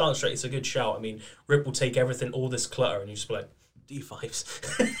 because Starting Straight, it's a good shout. I mean, Rip will take everything, all this clutter, and you just be like, D5s.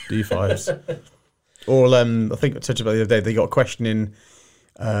 D5s. Or I think I touched about the other day. They got a question in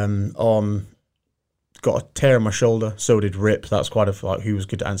on got a tear in my shoulder. So did Rip. That's quite who was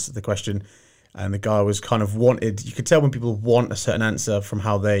good to answer the question. And the guy was kind of wanted. You could tell when people want a certain answer from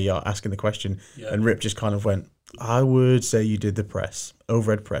how they are asking the question. Yeah. And Rip just kind of went, I would say you did the press,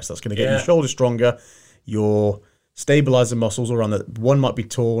 overhead press. That's going to get your shoulder stronger. Your stabilizer muscles around that one might be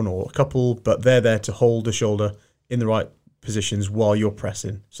torn or a couple, but they're there to hold the shoulder in the right positions while you're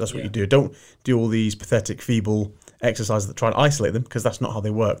pressing. So that's what Yeah. you do. Don't do all these pathetic, feeble exercises that try and isolate them, because that's not how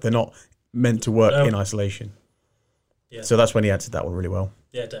they work. They're not meant to work No. in isolation. Yeah. So that's when he answered that one really well.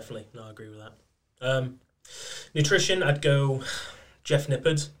 Yeah, definitely. No, I agree with that. Nutrition, I'd go Jeff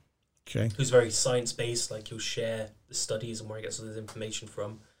Nippard, Okay. who's very science-based. Like, he'll share the studies and where he gets all his information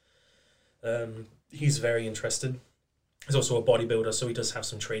from. He's very interested. He's also a bodybuilder, so he does have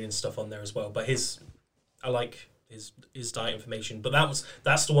some training stuff on there as well. But I like his diet information. But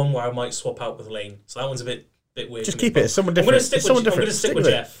that's the one where I might swap out with Lane. So that one's a bit weird. Just for me. keep it. It's someone I'm going different. to stick with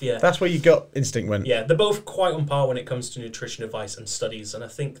Jeff. Yeah. That's where your gut instinct went. Yeah, they're both quite on par when it comes to nutrition advice and studies, and I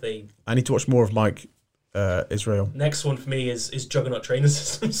think I need to watch more of Mike Israel. next one for me is Juggernaut Training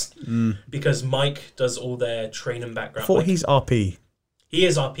Systems because Mike does all their training I background. thought Like, he's RP. he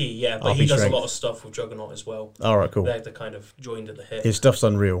is RP, yeah, but RP he does strength. a lot of stuff with Juggernaut as well. All right, cool. They're kind of joined at the hip. His stuff's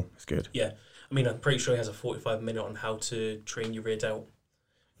unreal. It's good. Yeah, I mean, I'm pretty sure he has a 45-minute on how to train your rear delt.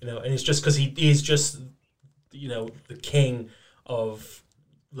 And it's just because he is just, the king of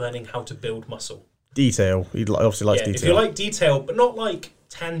learning how to build muscle. Detail. He obviously likes detail. If you like detail, but not like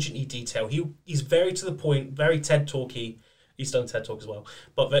tangent-y detail, he's very to the point, very TED Talky. He's done TED Talk as well,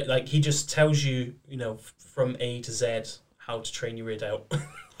 but like he just tells you, from A to Z how to train your rear delt.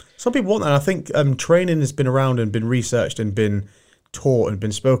 Some people want that. I think training has been around and been researched and been taught and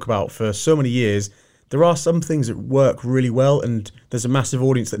been spoke about for so many years. There are some things that work really well, and there's a massive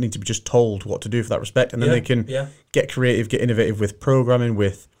audience that need to be just told what to do for that respect, and then they can get creative, get innovative with programming,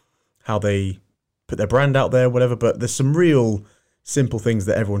 with how they put their brand out there, whatever. But there's some real simple things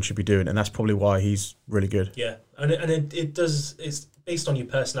that everyone should be doing, and that's probably why he's really good. Yeah, and it's based on your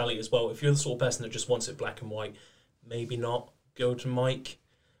personality as well. If you're the sort of person that just wants it black and white, maybe not go to Mike.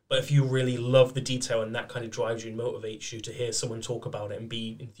 But if you really love the detail and that kind of drives you and motivates you to hear someone talk about it and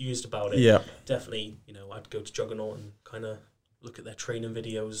be enthused about it, definitely, I'd go to Juggernaut and kind of look at their training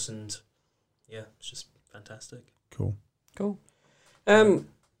videos, and yeah, it's just fantastic. Cool.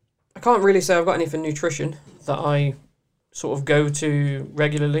 I can't really say I've got any for nutrition that I sort of go to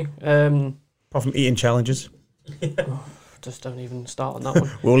regularly. Apart from eating challenges. Just don't even start on that one.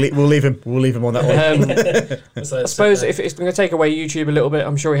 We'll leave him. We'll leave him on that one. So I suppose if it's going to take away YouTube a little bit,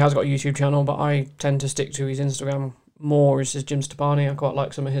 I'm sure he has got a YouTube channel, but I tend to stick to his Instagram more. It's his Jim Stepani. I quite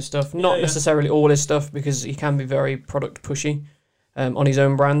like some of his stuff. Not necessarily all his stuff, because he can be very product pushy on his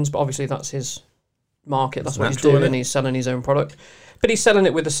own brands, but obviously that's his market. That's what he's doing, and he's selling his own product. But he's selling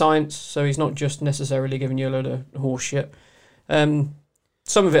it with the science, so he's not just necessarily giving you a load of horse shit.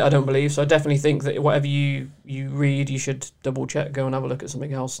 Some of it I don't believe, so I definitely think that whatever you read, you should double check, go and have a look at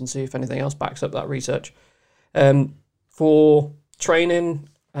something else and see if anything else backs up that research. For training,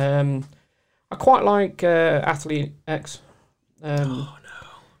 I quite like Athlete X.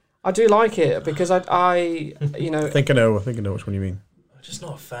 I do like it because I I think I know which one you mean. I'm just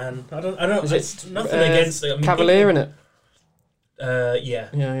not a fan. I don't. Is It's nothing against it. I mean, Cavalier in it.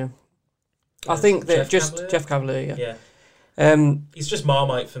 Yeah. I think that Cavalier? Jeff Cavalier. Yeah. Yeah. He's just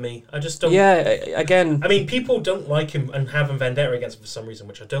Marmite for me. I just don't. Yeah. Again. I mean, people don't like him and have a vendetta against him for some reason,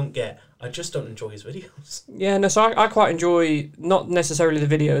 which I don't get. I just don't enjoy his videos. Yeah. No. So I quite enjoy not necessarily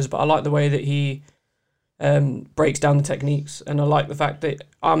the videos, but I like the way that he breaks down the techniques, and I like the fact that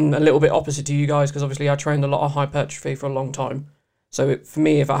I'm a little bit opposite to you guys, because obviously I trained a lot of hypertrophy for a long time. So for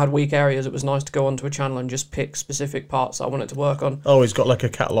me, if I had weak areas, it was nice to go onto a channel and just pick specific parts that I wanted to work on. Oh, he's got like a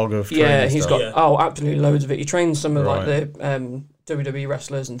catalogue of training Yeah, he's stuff. got absolutely loads of it. He trains some of like Right. the WWE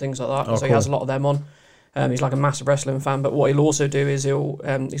wrestlers and things like that. Oh, so he cool. has a lot of them on. He's like a massive wrestling fan. But what he'll also do is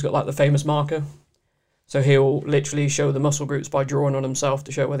he's got like the famous marker. So he'll literally show the muscle groups by drawing on himself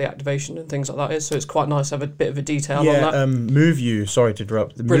to show where the activation and things like that is. So it's quite nice to have a bit of a detail on that. MoveU, sorry to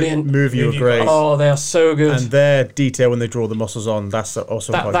interrupt. Brilliant. MoveU are great. Oh, they are so good. And their detail when they draw the muscles on, that's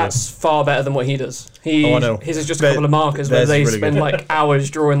also quite That's far better than what he does. I know. His is just a couple of markers where theirs they is really spend good. like hours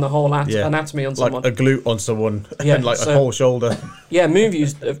drawing the whole Yeah. anatomy on good. Like someone. a glute on someone Yeah, and like so- a whole shoulder. Yeah,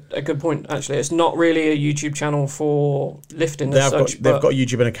 MoveU's a good point, actually. It's not really a YouTube channel for lifting as such. They've got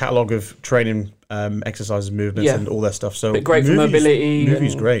YouTube and a catalogue of training exercises, movements, and all their stuff. So but great for mobility.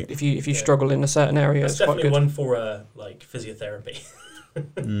 MoveU's and great. If you struggle in a certain area, That's it's quite definitely good. one for like physiotherapy.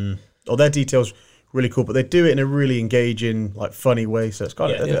 Their details really cool, but they do it in a really engaging, like funny way. So it's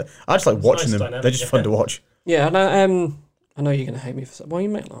kind of. I just like watching nice them. dynamic, They're just fun to watch. Yeah, and I know you're going to hate me for that. Well, you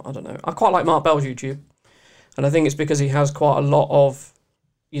may not. I don't know. I quite like Mark Bell's YouTube, and I think it's because he has quite a lot of,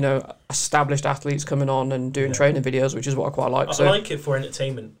 established athletes coming on and doing training videos, which is what I quite like. I like it for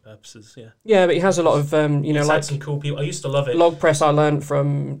entertainment purposes. Yeah. Yeah, but he has a lot of He's like had some cool people. I used to love it. log press. I learned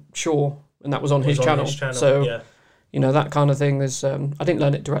from Shaw, and that was on, his, channel. So yeah. that kind of thing. There's I didn't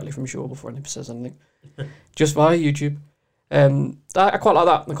learn it directly from Shaw before anybody says anything, just via YouTube. I quite like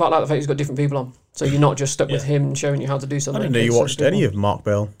that. I quite like the fact he's got different people on. So you're not just stuck with him showing you how to do I something. didn't know you watched any of Mark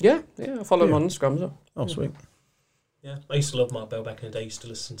Bell. Yeah, I follow him on Instagram as well. Oh, sweet. Yeah, I used to love Mark Bell back in the day. I used to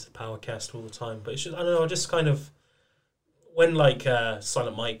listen to the Powercast all the time. But it's just, I don't know, I just kind of, when like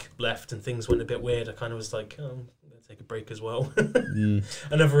Silent Mike left and things went a bit weird, I kind of was like, oh, I'm going to take a break as well.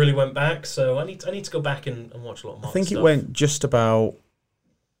 I never really went back, so I need to go back and watch a lot of Mark I think stuff. it went just about,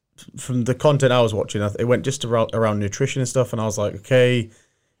 from the content I was watching, it went just around nutrition and stuff, and I was like, okay,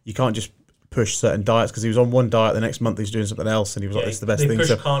 you can't just push certain diets, because he was on one diet, the next month he's doing something else, and he was like, this is the best they thing. Push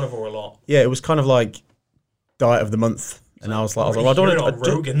So carnivore a lot. yeah, it was kind of like diet of the month, and I was like, well, I don't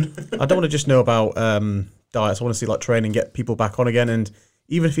want to just know about diets. I want to see like training, get people back on again, and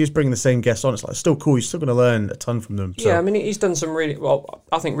even if he was bringing the same guests on, it's like still cool. You're still going to learn a ton from them. So. Yeah, I mean, he's done some really well.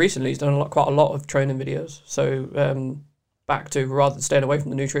 I think recently he's done quite a lot of training videos. So back to rather than staying away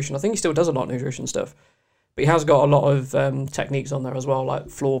from the nutrition, I think he still does a lot of nutrition stuff, but he has got a lot of techniques on there as well, like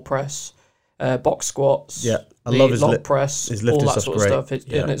floor press, box squats. Yeah, I love his log press, his lifting all that stuff's sort of great.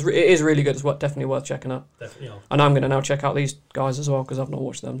 stuff. It is really good. It's definitely worth checking out. Definitely. And I'm going to now check out these guys as well because I've not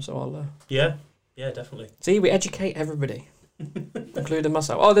watched them. So I'll. Yeah, definitely. See, we educate everybody, including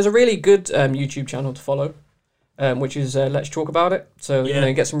myself. Oh, there's a really good YouTube channel to follow, which is Let's Talk About It. So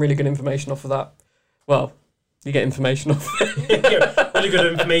you get some really good information off of that. Well, you get information off. Really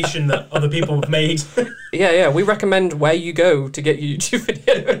good information that other people have made. Yeah. We recommend where you go to get YouTube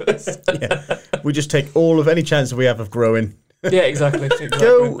videos. We just take all of any chance we have of growing. Yeah, exactly.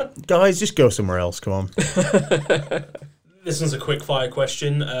 Go, guys, just go somewhere else. Come on. This one's a quick fire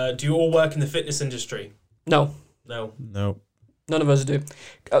question. Do you all work in the fitness industry? No. None of us do.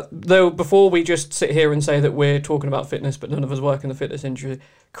 Though before we just sit here and say that we're talking about fitness, but none of us work in the fitness industry,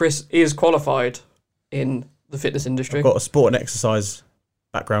 Chris is qualified in the fitness industry. I've got a sport and exercise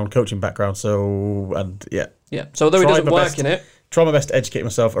background, coaching background, so yeah. So although he doesn't work in it, try my best to educate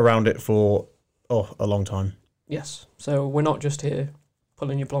myself around it for a long time. Yes. So we're not just here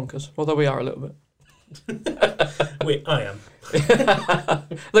pulling your blonkers, although we are a little bit. Wait, I am.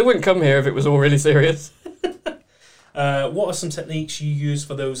 They wouldn't come here if it was all really serious. What are some techniques you use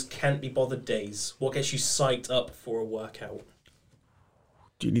for those can't be bothered days? What gets you psyched up for a workout?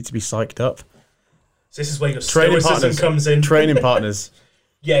 Do you need to be psyched up? So this is where your Training stoicism partners comes in. Training partners.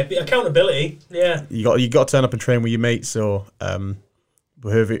 Yeah, accountability. Yeah. You got to turn up and train with your mates or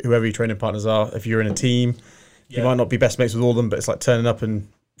whoever your training partners are. If you're in a team, you might not be best mates with all of them, but it's like turning up and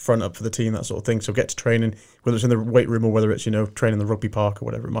front up for the team, that sort of thing. So get to training, whether it's in the weight room or whether it's training in the rugby park or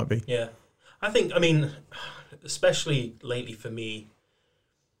whatever it might be. Yeah, I mean, especially lately for me,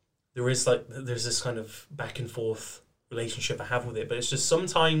 there's this kind of back and forth relationship I have with it, but it's just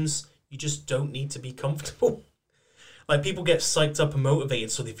sometimes you just don't need to be comfortable. Like, people get psyched up and motivated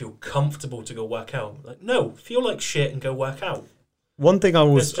so they feel comfortable to go work out. Like, no, feel like shit and go work out. One thing I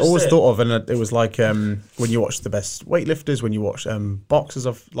always thought of, and it was like when you watch the best weightlifters, when you watch boxers,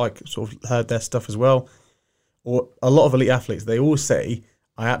 I've like sort of heard their stuff as well. Or a lot of elite athletes, they always say,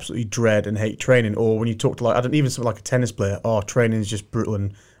 I absolutely dread and hate training. Or when you talk to something like a tennis player, training is just brutal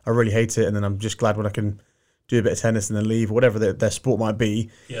and I really hate it. And then I'm just glad when I can do a bit of tennis and then leave, or whatever their sport might be.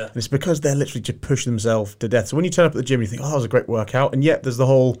 Yeah. And it's because they're literally just pushing themselves to death. So when you turn up at the gym, you think, that was a great workout. And yet there's the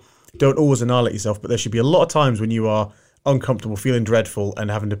whole, don't always annihilate yourself, but there should be a lot of times when you are uncomfortable, feeling dreadful,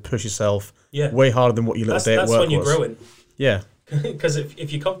 and having to push yourself way harder than what your little day at work was. That's when you're growing. Yeah. Because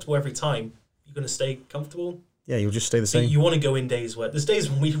if you're comfortable every time, you're going to stay comfortable. Yeah, you'll just stay the same. You want to go in days where... There's days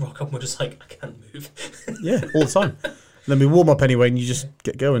when we rock up and we're just like, I can't move. Yeah, all the time. And then we warm up anyway and you just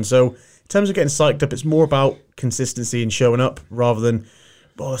get going. So in terms of getting psyched up, it's more about consistency and showing up rather than,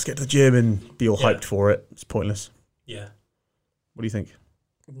 let's get to the gym and be all hyped for it. It's pointless. Yeah. What do you think?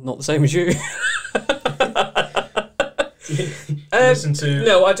 Not the same as you. Listen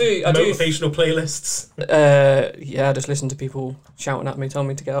to I do motivational playlists. I just listen to people shouting at me, telling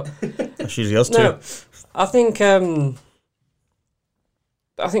me to get up. That's usually us too. No, I think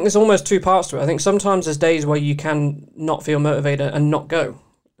there's almost two parts to it. I think sometimes there's days where you can not feel motivated and not go,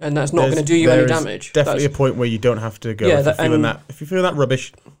 and that's not going to do you any damage. Definitely a point where you don't have to go. Yeah, if you're feeling that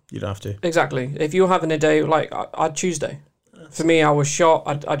rubbish, you don't have to. Exactly. If you're having a day like I had Tuesday, for me, I was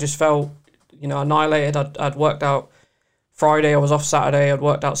shot. I just felt annihilated. I'd worked out Friday, I was off Saturday, I'd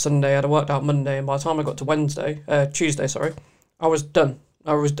worked out Sunday, I'd worked out Monday, and by the time I got to Tuesday, I was done.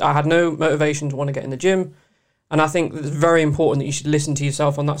 I had no motivation to want to get in the gym, and I think it's very important that you should listen to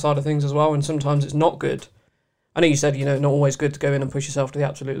yourself on that side of things as well, and sometimes it's not good. I know you said, not always good to go in and push yourself to the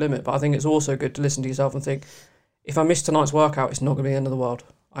absolute limit, but I think it's also good to listen to yourself and think, if I miss tonight's workout, it's not going to be the end of the world.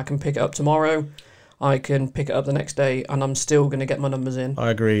 I can pick it up tomorrow, I can pick it up the next day, and I'm still going to get my numbers in.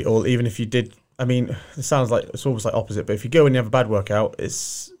 I agree. Or even if you did I mean, it sounds like it's almost like opposite, but if you go and you have a bad workout,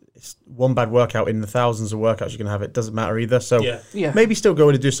 it's one bad workout in the thousands of workouts you're going to have. It doesn't matter either. So maybe still go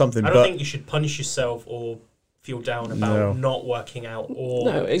in and do something. I don't think you should punish yourself or feel down about not working out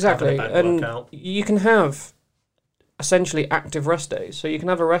or exactly. having a bad And workout. you can have essentially active rest days. So you can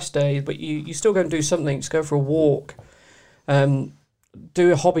have a rest day, but you still go and do something. Just go for a walk.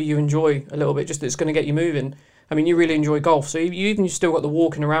 Do a hobby you enjoy a little bit, just that's going to get you moving. I mean, you really enjoy golf, so you even still got the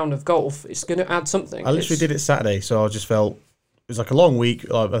walking around of golf. It's going to add something. I literally did it Saturday, so I just felt it was like a long week.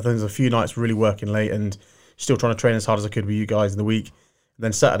 I think there's a few nights really working late and still trying to train as hard as I could with you guys in the week. And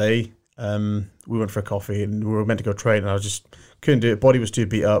then Saturday, we went for a coffee and we were meant to go train, and I just couldn't do it. Body was too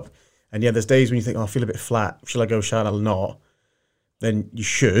beat up, and there's days when you think, I feel a bit flat. Shall I go shower or not? Then you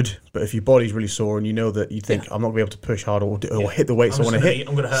should, but if your body's really sore and you know that you think I'm not going to be able to push hard or hit the weights I want to hit,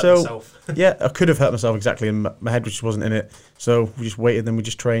 I'm going to hurt myself. I could have hurt myself exactly, and my head just wasn't in it. So we just waited. Then we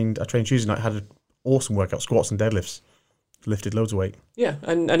just trained. I trained Tuesday night. Had an awesome workout: squats and deadlifts. Lifted loads of weight. Yeah,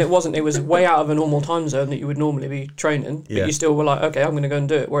 and it was way out of a normal time zone that you would normally be training, but you still were like, okay, I'm going to go and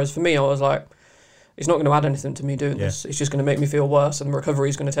do it. Whereas for me, I was like, it's not going to add anything to me doing this. It's just going to make me feel worse, and the recovery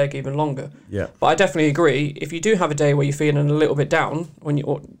is going to take even longer. Yeah. But I definitely agree. If you do have a day where you're feeling a little bit down, when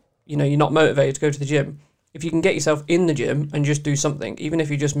you're not motivated to go to the gym, if you can get yourself in the gym and just do something, even if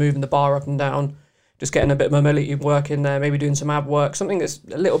you're just moving the bar up and down, just getting a bit of mobility work in there, maybe doing some ab work, something that's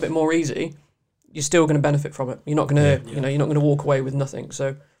a little bit more easy, you're still going to benefit from it. You're not going to, you're not going to walk away with nothing.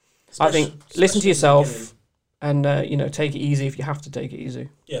 So I think listen to yourself and take it easy if you have to take it easy.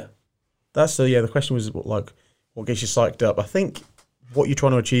 Yeah. That's the question was what gets you psyched up. I think what you're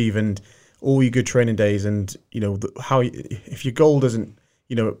trying to achieve and all your good training days, and if your goal doesn't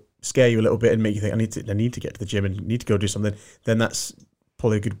scare you a little bit and make you think I need to get to the gym and need to go do something, then that's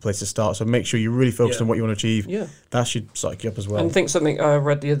probably a good place to start. So make sure you're really focused on what you want to achieve. Yeah, that should psych you up as well. And I think something I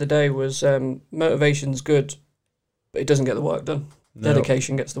read the other day was motivation's good, but it doesn't get the work done. No.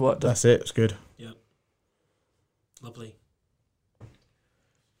 Dedication gets the work done. That's it. It's good. Yeah. Lovely.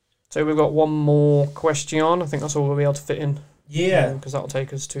 So we've got one more question. I think that's all we'll be able to fit in. Yeah. Because that'll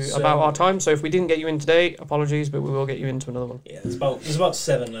take us to about our time. So if we didn't get you in today, apologies, but we will get you into another one. Yeah, there's about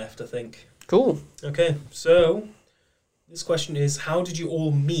 7 left, I think. Cool. Okay, so this question is, how did you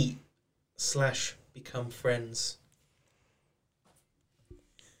all meet / become friends?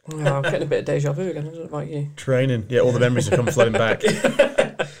 Oh, I'm getting a bit of deja vu again, isn't it, like you? Training. Yeah, all the memories have come flooding back.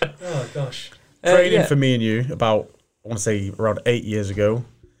 Oh, gosh. Training for me and you about, I want to say, around 8 years ago.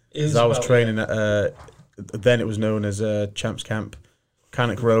 I was training at, then it was known as Champs Camp,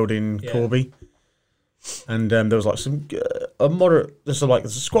 Cannock Road in Corby. And there was like some a moderate, there's a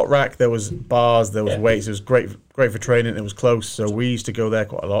squat rack, there was bars, there was weights. It was great for training. It was close, so we used to go there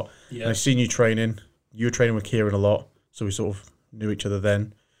quite a lot. Yeah. And I seen you training. You were training with Kieran a lot, so we sort of knew each other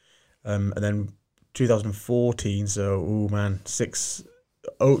then. And then 2014, so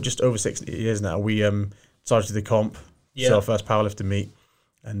just over 6 years now. We started to do the comp, so our first powerlifting meet.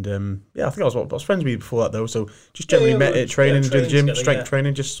 And I think I was friends with you before that though. So just generally met at training, do the gym, together, strength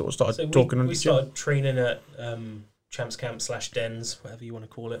training. Just sort of started talking. We started training at Champs Camp / Dens, whatever you want to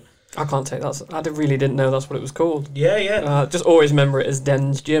call it. I can't take that. I really didn't know that's what it was called. Yeah. Just always remember it as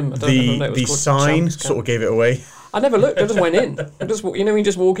Dens Gym. I don't know the sign sort of gave it away. I never looked. I just went in. I just when you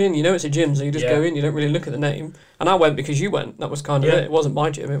just walk in, it's a gym, so you just go in. You don't really look at the name. And I went because you went. That was kind of it. It wasn't my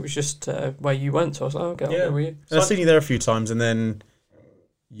gym. It was just where you went. So I was like, okay, I'll go with you. And I've seen you there a few times, and then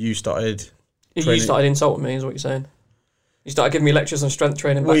you started. You started insulting me, is what you're saying. You started giving me lectures on strength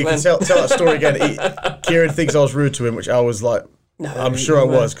training back then. Well, you can tell that story again. Kieran thinks I was rude to him, which I was like, no, I'm sure I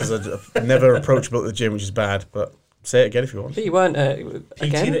was, because I'm never approachable at the gym, which is bad. But say it again if you want. But you weren't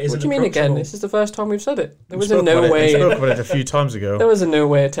again. What do you mean again? This is the first time we've said it. There was no way. We spoke about it a few times ago. There was no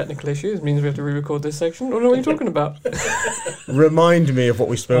way of technical issues. It means we have to re-record this section. I don't know what you're talking about. Remind me of what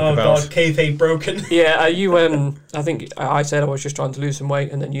we spoke about. Oh God, kayfabe broken. Yeah, you. I think I said I was just trying to lose some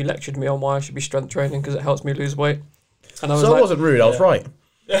weight, and then you lectured me on why I should be strength training because it helps me lose weight. And I was I wasn't rude. I was right.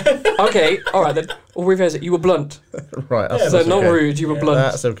 Okay, all right then. We'll reverse it. You were blunt. Right. So not rude. You were blunt.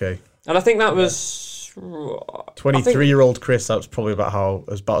 That's okay. And I think that was. 23-year-old Chris, that was probably about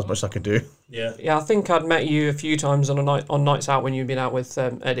as much as I could do. Yeah. Yeah, I think I'd met you a few times on nights out when you'd been out with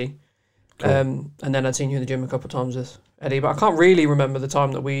Eddie. Cool. And then I'd seen you in the gym a couple of times with Eddie. But I can't really remember the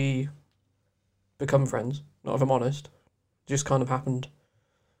time that we become friends, not if I'm honest. It just kind of happened.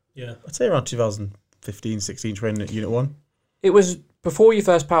 Yeah. I'd say around 2015, 16 training at Unit 1. It was before your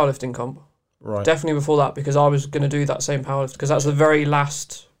first powerlifting comp. Right. Definitely before that, because I was going to do that same powerlift, because that's the very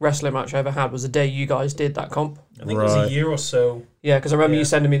last wrestling match I ever had, was the day you guys did that comp. I think it was a year or so. Yeah, because I remember you Yeah.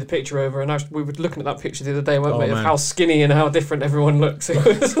 sending me the picture over, and we were looking at that picture the other day, weren't Oh, we, of man. how skinny and how different everyone looks. It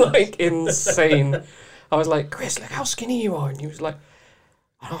was like insane. I was like, Chris, look how skinny you are. And he was like,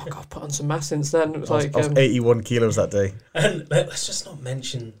 oh, God, put on some mass since then. It was I was 81 kilos that day. And let's just not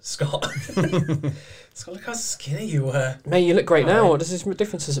mention Scott. Scott, look how skinny you were. mate, you look great now. Right. What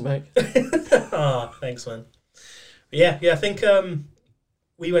difference does it make? Ah, thanks, man. But yeah, I think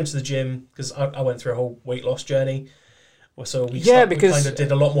we went to the gym because I went through a whole weight loss journey. So we because- kind of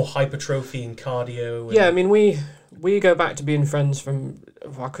did a lot more hypertrophy and cardio. And Yeah, I mean, we go back to being friends from,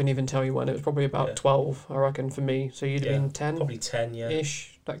 I couldn't even tell you when. It was probably about 12, I reckon, for me. So you'd have been 10? probably 10, yeah.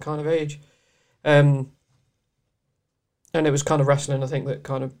 Ish, that kind of age. And it was kind of wrestling, I think, that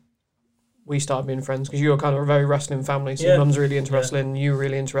kind of we started being friends, because you were kind of a very wrestling family. So your mum's really into wrestling, you were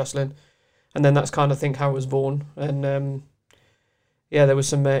really into wrestling. And then that's kind of, I think, how it was born. And there was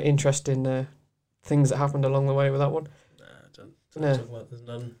some interesting things that happened along the way with that one. Don't talk about, there's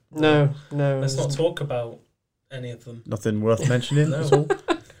none. No. Let's not talk about any of them. Nothing worth mentioning No. at all.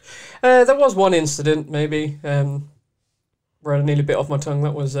 There was one incident, maybe, where I nearly bit off my tongue.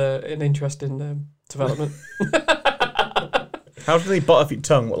 That was an interesting development. How did they butt off your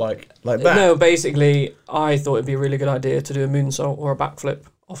tongue? What, like that? No, basically, I thought it'd be a really good idea to do a moonsault or a backflip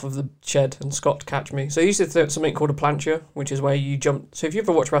off of the shed and Scott to catch me. So he used to do something called a plancha, which is where you jump. So if you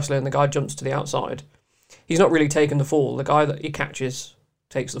ever watch wrestling, the guy jumps to the outside. He's not really taking the fall. The guy that he catches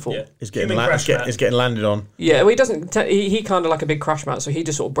takes the fall. Yeah. It's getting, Human crash mat. it's getting landed on. Yeah, well, he doesn't. He kind of like a big crash mat, so he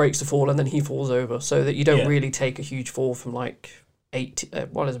just sort of breaks the fall and then he falls over, so that you don't really take a huge fall from like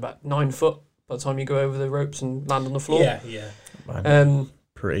 9 foot by the time you go over the ropes and land on the floor. Yeah.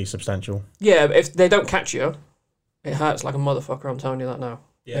 Pretty substantial. Yeah, if they don't catch you, it hurts like a motherfucker. I'm telling you that now.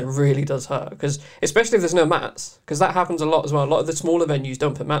 Yeah. It really does hurt, because especially if there's no mats, because that happens a lot as well. A lot of the smaller venues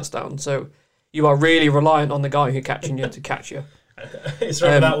don't put mats down, so you are really reliant on the guy who's catching you to catch you. It's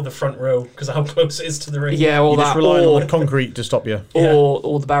rather that or the front row, because of how close it is to the ring. Yeah, or You're just that, relying or, on the concrete to stop you.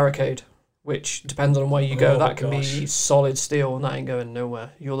 or the barricade, which depends on where you go. Oh, That can gosh. be solid steel, and that ain't going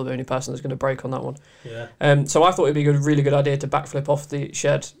nowhere. You're the only person that's going to break on that one. Yeah. So I thought it'd be a really good idea to backflip off the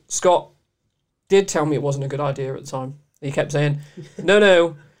shed. Scott did tell me it wasn't a good idea at the time. He kept saying, no,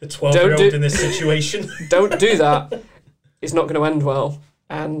 The 12-year-old Don't do- in this situation. don't do that. It's not going to end well.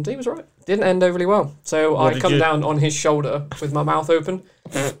 And he was right. Didn't end overly well. So What I did come you- down on his shoulder with my mouth open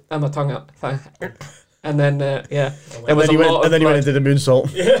and my tongue out. And then, there was a lot of and then you blood. went into the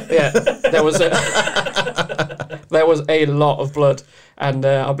moonsault. Yeah, there was a lot of blood. And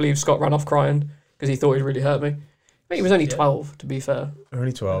I believe Scott ran off crying because he thought he'd really hurt me. But he was only 12, to be fair.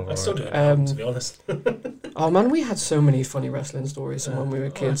 Only 12. I still do it Um, now, to be honest. Oh man, we had so many funny wrestling stories from when we were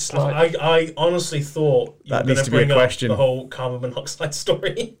kids. Like, I honestly thought you That were needs going to to be a bring up question. the whole carbon monoxide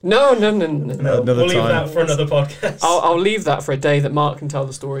story. no. Another We'll leave time. that for another podcast. I'll leave that for a day that Mark can tell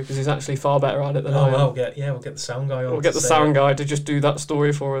the story, because he's actually far better at it than I am. we'll get the sound guy on. We'll get to the say sound it. guy to just do that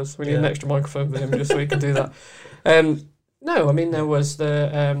story for us. We need an Yeah. extra microphone for him just so he can do that. No, I mean, there was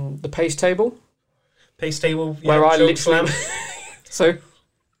the pace table Pace table, where I choke literally... slam. So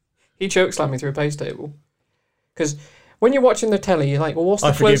he choke slammed me through a pace table. Because when you're watching the telly, you're like, well, what's the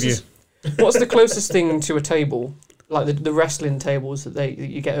I forgive closest... What's the closest thing to a table? Like the wrestling tables that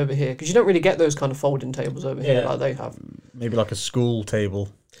you get over here? Because you don't really get those kind of folding tables over here Yeah. like they have. Maybe like a school table.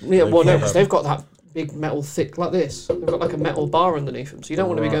 Yeah, well, no, Yeah. because they've got that big metal thick like this. They've got like a metal bar underneath them, so you don't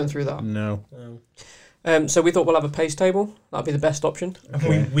want to be Right. going through that. No. So we thought we'll have a pace table. That'd be the best option. And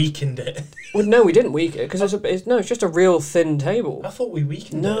we weakened it. Well, no, we didn't weaken it because it's just a real thin table. I thought we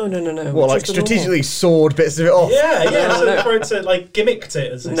weakened No. it. What, It's like just a normal- strategically sawed bits of it off? Yeah, No, so no. for it to like gimmicked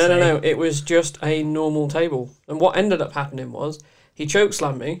it as they say. No. It was just a normal table. And what ended up happening was he choke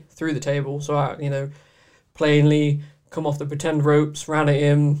slammed me through the table. So I, plainly come off the pretend ropes, ran at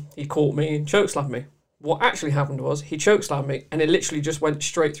him. He caught me and choke slammed me. What actually happened was he choke slammed me and it literally just went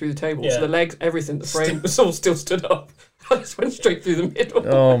straight through the table. Yeah. So the legs, everything, the frame was all still stood up. I just went straight through the middle.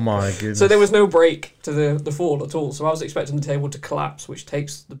 Oh my goodness. So there was no break to the fall at all. So I was expecting the table to collapse, which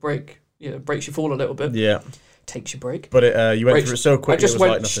takes the break, breaks your fall a little bit. Yeah. Takes your break. But you went Breaks- through it so I quickly, just it was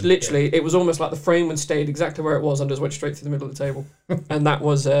went like nothing. literally. It was almost like the frame had stayed exactly where it was and just went straight through the middle of the table, and that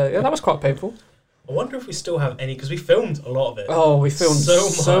was quite painful. I wonder if we still have any, because we filmed a lot of it. Oh, we filmed So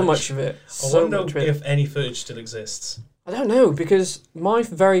so much. much of it. I So wonder much of it. if any footage still exists. I don't know, because my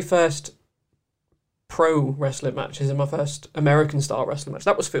very first pro wrestling match is in my first American style wrestling match.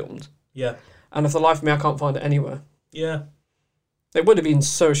 That was filmed, Yeah. and for the life of me, I can't find it anywhere. Yeah. It would have been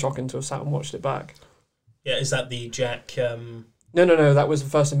so shocking to have sat and watched it back. Yeah, is that the Jack No. That was the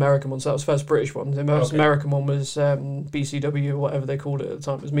first American one. So that was the first British one. The most Okay. American one was BCW or whatever they called it at the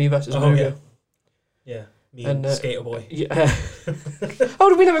time. It was Me versus Oh, Muga. Yeah. Me And, and Skater Boy. Yeah.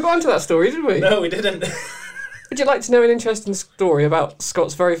 Oh, we never got into that story, did we? No, we didn't. Would you like to know an interesting story about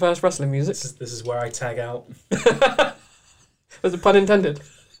Scott's very first wrestling music? This is where I tag out. Was a pun intended?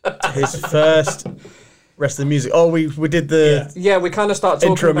 His first wrestling music. Oh, we did the Yeah, we kind of started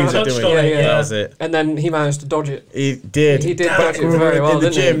talking intro about music, it. didn't Touched we? on it, yeah. That was it. And then he managed to dodge it. He did. He did Damn dodge it. it very well, in the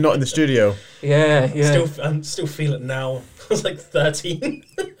didn't gym, he? not in the studio. Yeah. I'm still feel it now. I was like 13.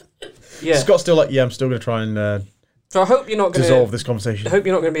 Yeah. Scott's still like, yeah, I'm still going to try and So I hope you're not going dissolve to. this conversation. I hope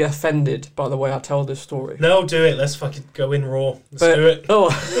you're not going to be offended by the way I tell this story. No, do it. Let's fucking go in raw. Let's But- do it.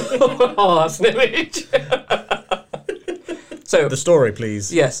 Oh, that's an image. So The story,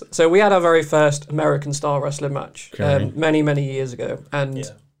 please. yes, so we had our very first American style wrestling match Okay. many years ago, and Yeah.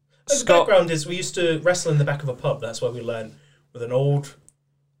 The Scott. background is we used to wrestle in the back of a pub. That's where we learned with an old,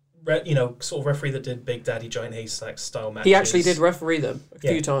 sort of referee that did Big Daddy Giant Haystack style matches. He actually did referee them a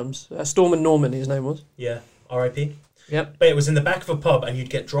few Yeah. times. Storm Norman, his name was. Yeah, R.I.P. Yep. But it was in the back of a pub, and you'd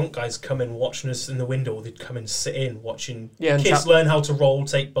get drunk guys come in watching us in the window. Or they'd come and sit in watching Yeah, and kids learn how to roll,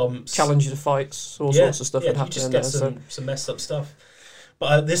 take bumps, challenge you to fights, all sorts of stuff Yeah, would you happen just in get there. So some messed up stuff.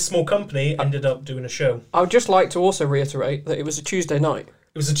 But this small company ended up doing a show. I would just like to also reiterate that it was a Tuesday night.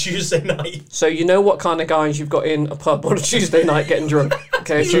 It was a Tuesday night. So you know what kind of guys you've got in a pub on a Tuesday night getting drunk.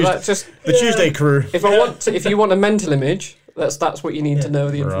 Okay, so that's just The Tuesday crew. if you want a mental image, that's what you need to know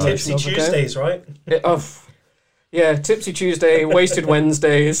the Right. information Tipsy of. Okay? Tuesdays, right? Yeah, Tipsy Tuesday, Wasted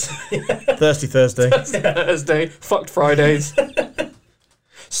Wednesdays, Thirsty Thursday. Thursday, Fucked Fridays,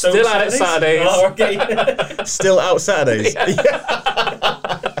 So Still out at Saturdays. Oh, okay. Still out Saturdays.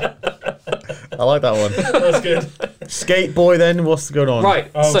 I like that one. That's good. Skate boy then, what's going on? Right,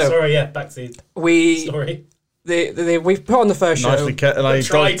 Oh, so sorry, yeah, back to the we story. we put on the first show. Nicely kept, and I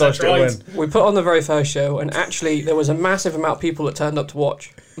tried, dodged it I when. tried. We put on the very first show, and actually there was a massive amount of people that turned up to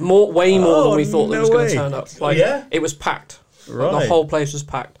watch. Way more than we thought that no was going to way. turn up. Like, yeah? it was packed. Like, Right. the whole place was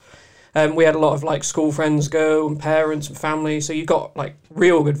packed. We had a lot of like school friends go, and parents and family. So you got like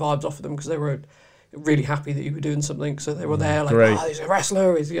real good vibes off of them because they were really happy that you were doing something. So they were there like, Great. oh, he's a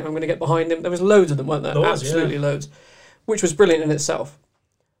wrestler. I'm going to get behind him. There was loads of them, weren't there? There was, Absolutely loads, which was brilliant in itself.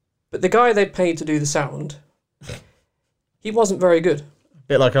 But the guy they paid to do the sound, he wasn't very good.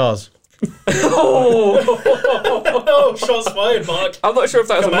 Bit like ours. Oh, Oh, shots fired, Mark. I'm not sure if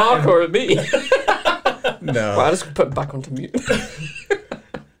that was Come a at Mark him. or a me. No. Right, I just put him back onto mute.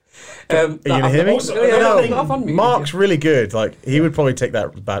 Are you going to hear me? Also, Yeah, another no, thing- I've unmuted Mark's you. really good. Like, he would probably take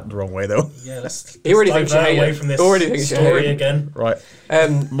that the wrong way, though. Yeah, let's He already divert thinks you hate away him. from this Already thinks you hate story him. again. Right.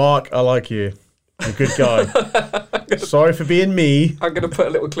 Um, Mark, I like you. You're a good guy. Sorry for being me. I'm going to put a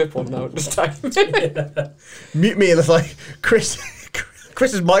little clip on now and just tag him. Mute me, and it's like,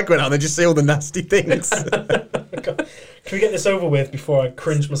 Chris's mic went out, and they just say all the nasty things. Can we get this over with before I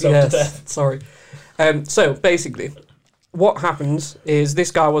cringe myself to death? Sorry. So basically, what happens is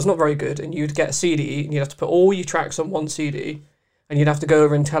this guy was not very good, and you'd get a CD, and you'd have to put all your tracks on one CD, and you'd have to go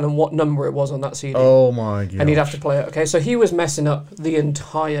over and tell him what number it was on that CD. Oh, my God. And he'd have to play it. Okay, so he was messing up the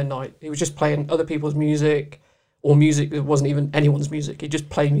entire night. He was just playing other people's music, or music that wasn't even anyone's music. He'd just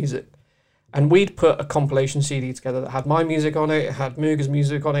play music. And we'd put a compilation CD together that had my music on it, it had Muga's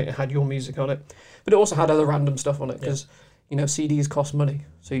music on it, it had your music on it. But it also had other random stuff on it, because, CDs cost money.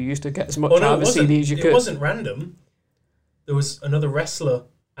 So you used to get as much out of a CD as you could. It wasn't random. There was another wrestler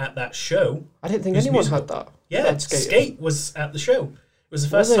at that show. I didn't think Who's anyone musical? had that. Yeah, Had Skate. Skate was at the show. It was the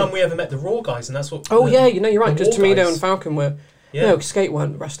first Was it? time we ever met the Raw guys, and that's what... Oh, the- yeah, you're right, the because Raw Tomedo guys. and Falcon were... Yeah. No, Skate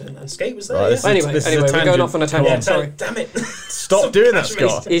weren't wrestling then. And Skate was there, Right, yeah. this is- Anyway, this is a we're going tangent. off on a Yeah, tangent, sorry. damn it. Stop doing that, catch me.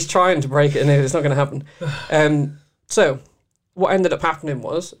 Scott. He's trying to break it, and it's not going to happen. So, what ended up happening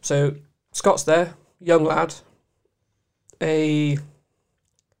was, so Scott's there, young lad, a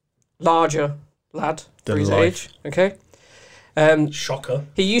larger lad for Than his life. age, okay? Shocker.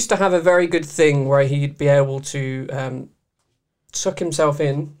 He used to have a very good thing where he'd be able to suck himself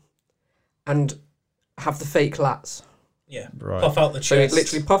in and have the fake lats. Yeah. Right. Puff out the So he'd chest.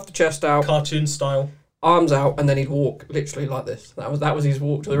 literally puff the chest out, Cartoon style. arms out, and then he'd walk literally like this. That was his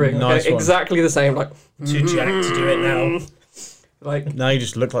walk to the ring. Nice okay? one. Exactly the same, like Too jacked to do it now. like Now you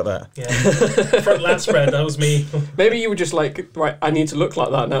just look like that. Yeah. Front lat spread, that was me. maybe you were just like, right, I need to look like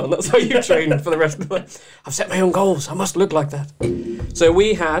that now, and that's how you trained for the rest of the life. I've set my own goals. I must look like that. So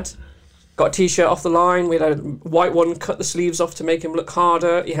we got a t-shirt off the line. We had a white one, cut the sleeves off to make him look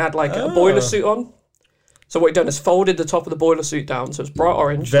harder. He had like a boiler suit on. So what he'd done is folded the top of the boiler suit down, so it's bright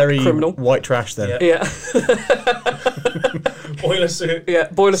orange, Very like a criminal. white trash then. Yeah. Yeah. Boiler suit. Yeah,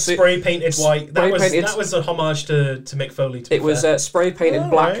 boiler suit. Spray painted white. That Spray-painted. was a homage to Mick Foley. It was spray painted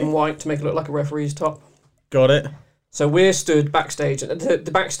black Alright. and white to make it look like a referee's top. Got it. So we're stood backstage. The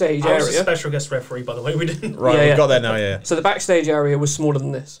backstage I was a area. special guest referee, by the way. We didn't. Right, Yeah, we've yeah. got that now, yeah. So the backstage area was smaller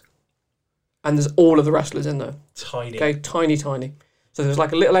than this. And there's all of the wrestlers in there. Tiny. Okay, tiny. So there's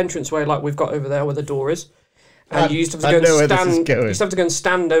like a little entranceway like we've got over there where the door is. And you used to have to I go know where and this is stand. You going. used to have to go and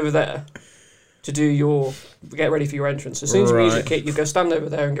stand over there to do your get ready for your entrance. As soon as the music Right. hit, you go stand over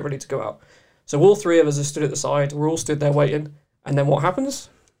there and get ready to go out. So all three of us are stood at the side. We're all stood there waiting. And then what happens?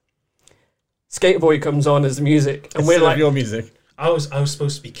 Skater Boy comes on as the music, and we're Instead of like, your music. I was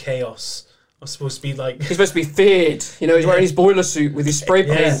supposed to be chaos. I was supposed to be like. he's supposed to be feared. You know, he's wearing his boiler suit with his spray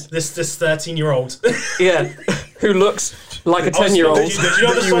paint. Yeah, this 13-year-old. Yeah, who looks like a I was- 10-year-old. Did you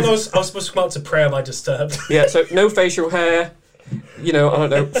know the song I was supposed to come out to Prayer by Disturbed? Yeah, so no facial hair. You know, I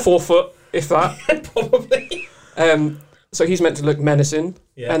don't know, 4 foot, if that. Probably. So he's meant to look menacing,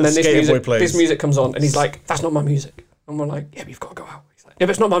 Yeah. and then The Skater Boy plays. this music comes on, and he's like, "That's not my music." And we're like, "Yeah, but you've got to go out." He's like, "Yeah, but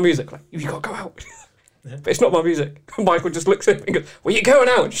it's not my music." Like, "You've got to go out." Yeah. But it's not my music. And Michael just looks at him and goes, "Well, you're going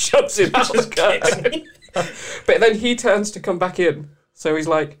out," and shoves him out. Just kicks me. But then he turns to come back in, so he's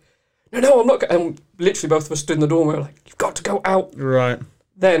like, "No, I'm not." And literally, both of us stood in the door, and we were like, "You've got to go out." Right.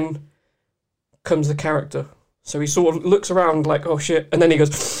 Then comes the character. So he sort of looks around like, "Oh shit," and then he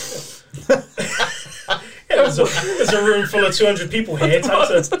goes. Yeah, there's a room full of 200 people here. Time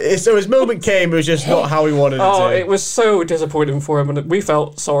to, So his moment came, it was just not how he wanted it Oh, to. it was so disappointing for him, and we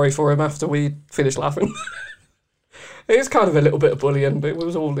felt sorry for him after we finished laughing. It was kind of a little bit of bullying, but it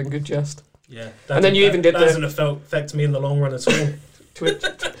was all in good jest. yeah. And then you even did that the- doesn't affect me in the long run at all.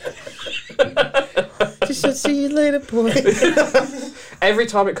 Just said, see you later, boy. Every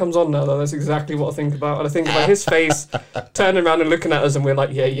time it comes on now, though, that's exactly what I think about. And I think about his face turning around and looking at us, and we're like,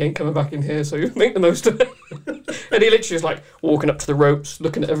 "Yeah, you ain't coming back in here, so make the most of it." And he literally is like walking up to the ropes,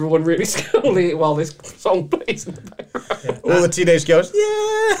 looking at everyone really scarily while this song plays in the background. Yeah. All the teenage girls,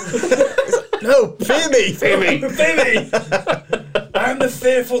 yeah. He's like, no, fear me. Fear me. Baby! I'm the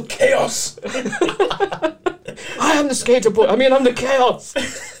fearful chaos! I am the skater boy. I mean, I'm the chaos. I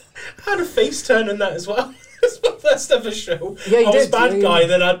had a face turn in that as well. It's my first ever show. Yeah, you I was did, bad yeah, guy, yeah.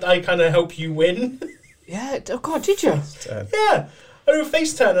 then I kind of help you win. Yeah. Oh God, did you? Yeah. I do a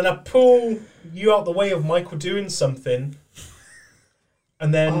face turn and I pull you out the way of Michael doing something.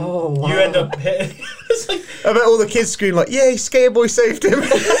 And then Oh, wow. you end up hitting. It's like, I bet all the kids scream like, yay, Skater Boy saved him.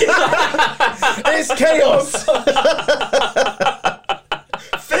 It's chaos.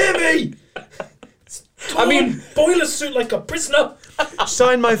 fear me! I mean- boiler suit like a prisoner.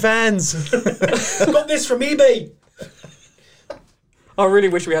 Sign my Vans. Got this from eBay. I really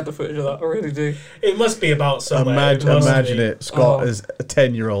wish we had the footage of that. I really do. It must be about somewhere. Imagine it. Scott Oh. as a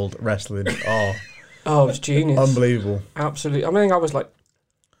 10-year-old wrestling. Oh, Oh, it's genius. unbelievable. Absolutely. I mean, I was like,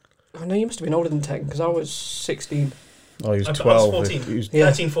 oh no, you must have been older than 10 because I was 16. Oh, he was I was 12. 14. He was- Yeah.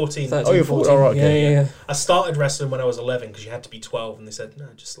 13, 14. 13, Oh, you're 14. all right, okay. Yeah. I started wrestling when I was 11 because you had to be 12, and they said, no,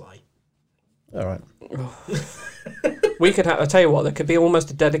 just lie. All right. We could have, I tell you what, there could be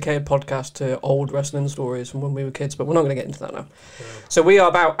almost a dedicated podcast to old wrestling stories from when we were kids, but we're not going to get into that now. So we are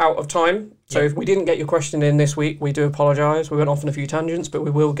about out of time. So Yeah. if we didn't get your question in this week, we do apologise. We went off on a few tangents, but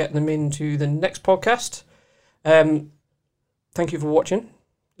we will get them into the next podcast. Thank you for watching.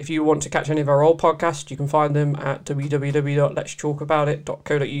 If you want to catch any of our old podcasts, you can find them at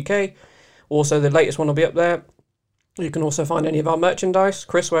www.letstalkaboutit.co.uk. Also, the latest one will be up there. You can also find any of our merchandise.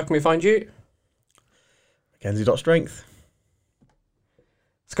 Chris, where can we find you? Mackenzie.strength.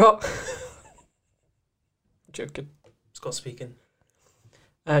 Scott? Joking. Scott speaking.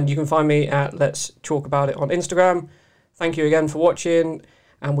 And you can find me at Let's Talk About It on Instagram. Thank you again for watching,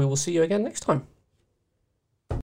 and we will see you again next time.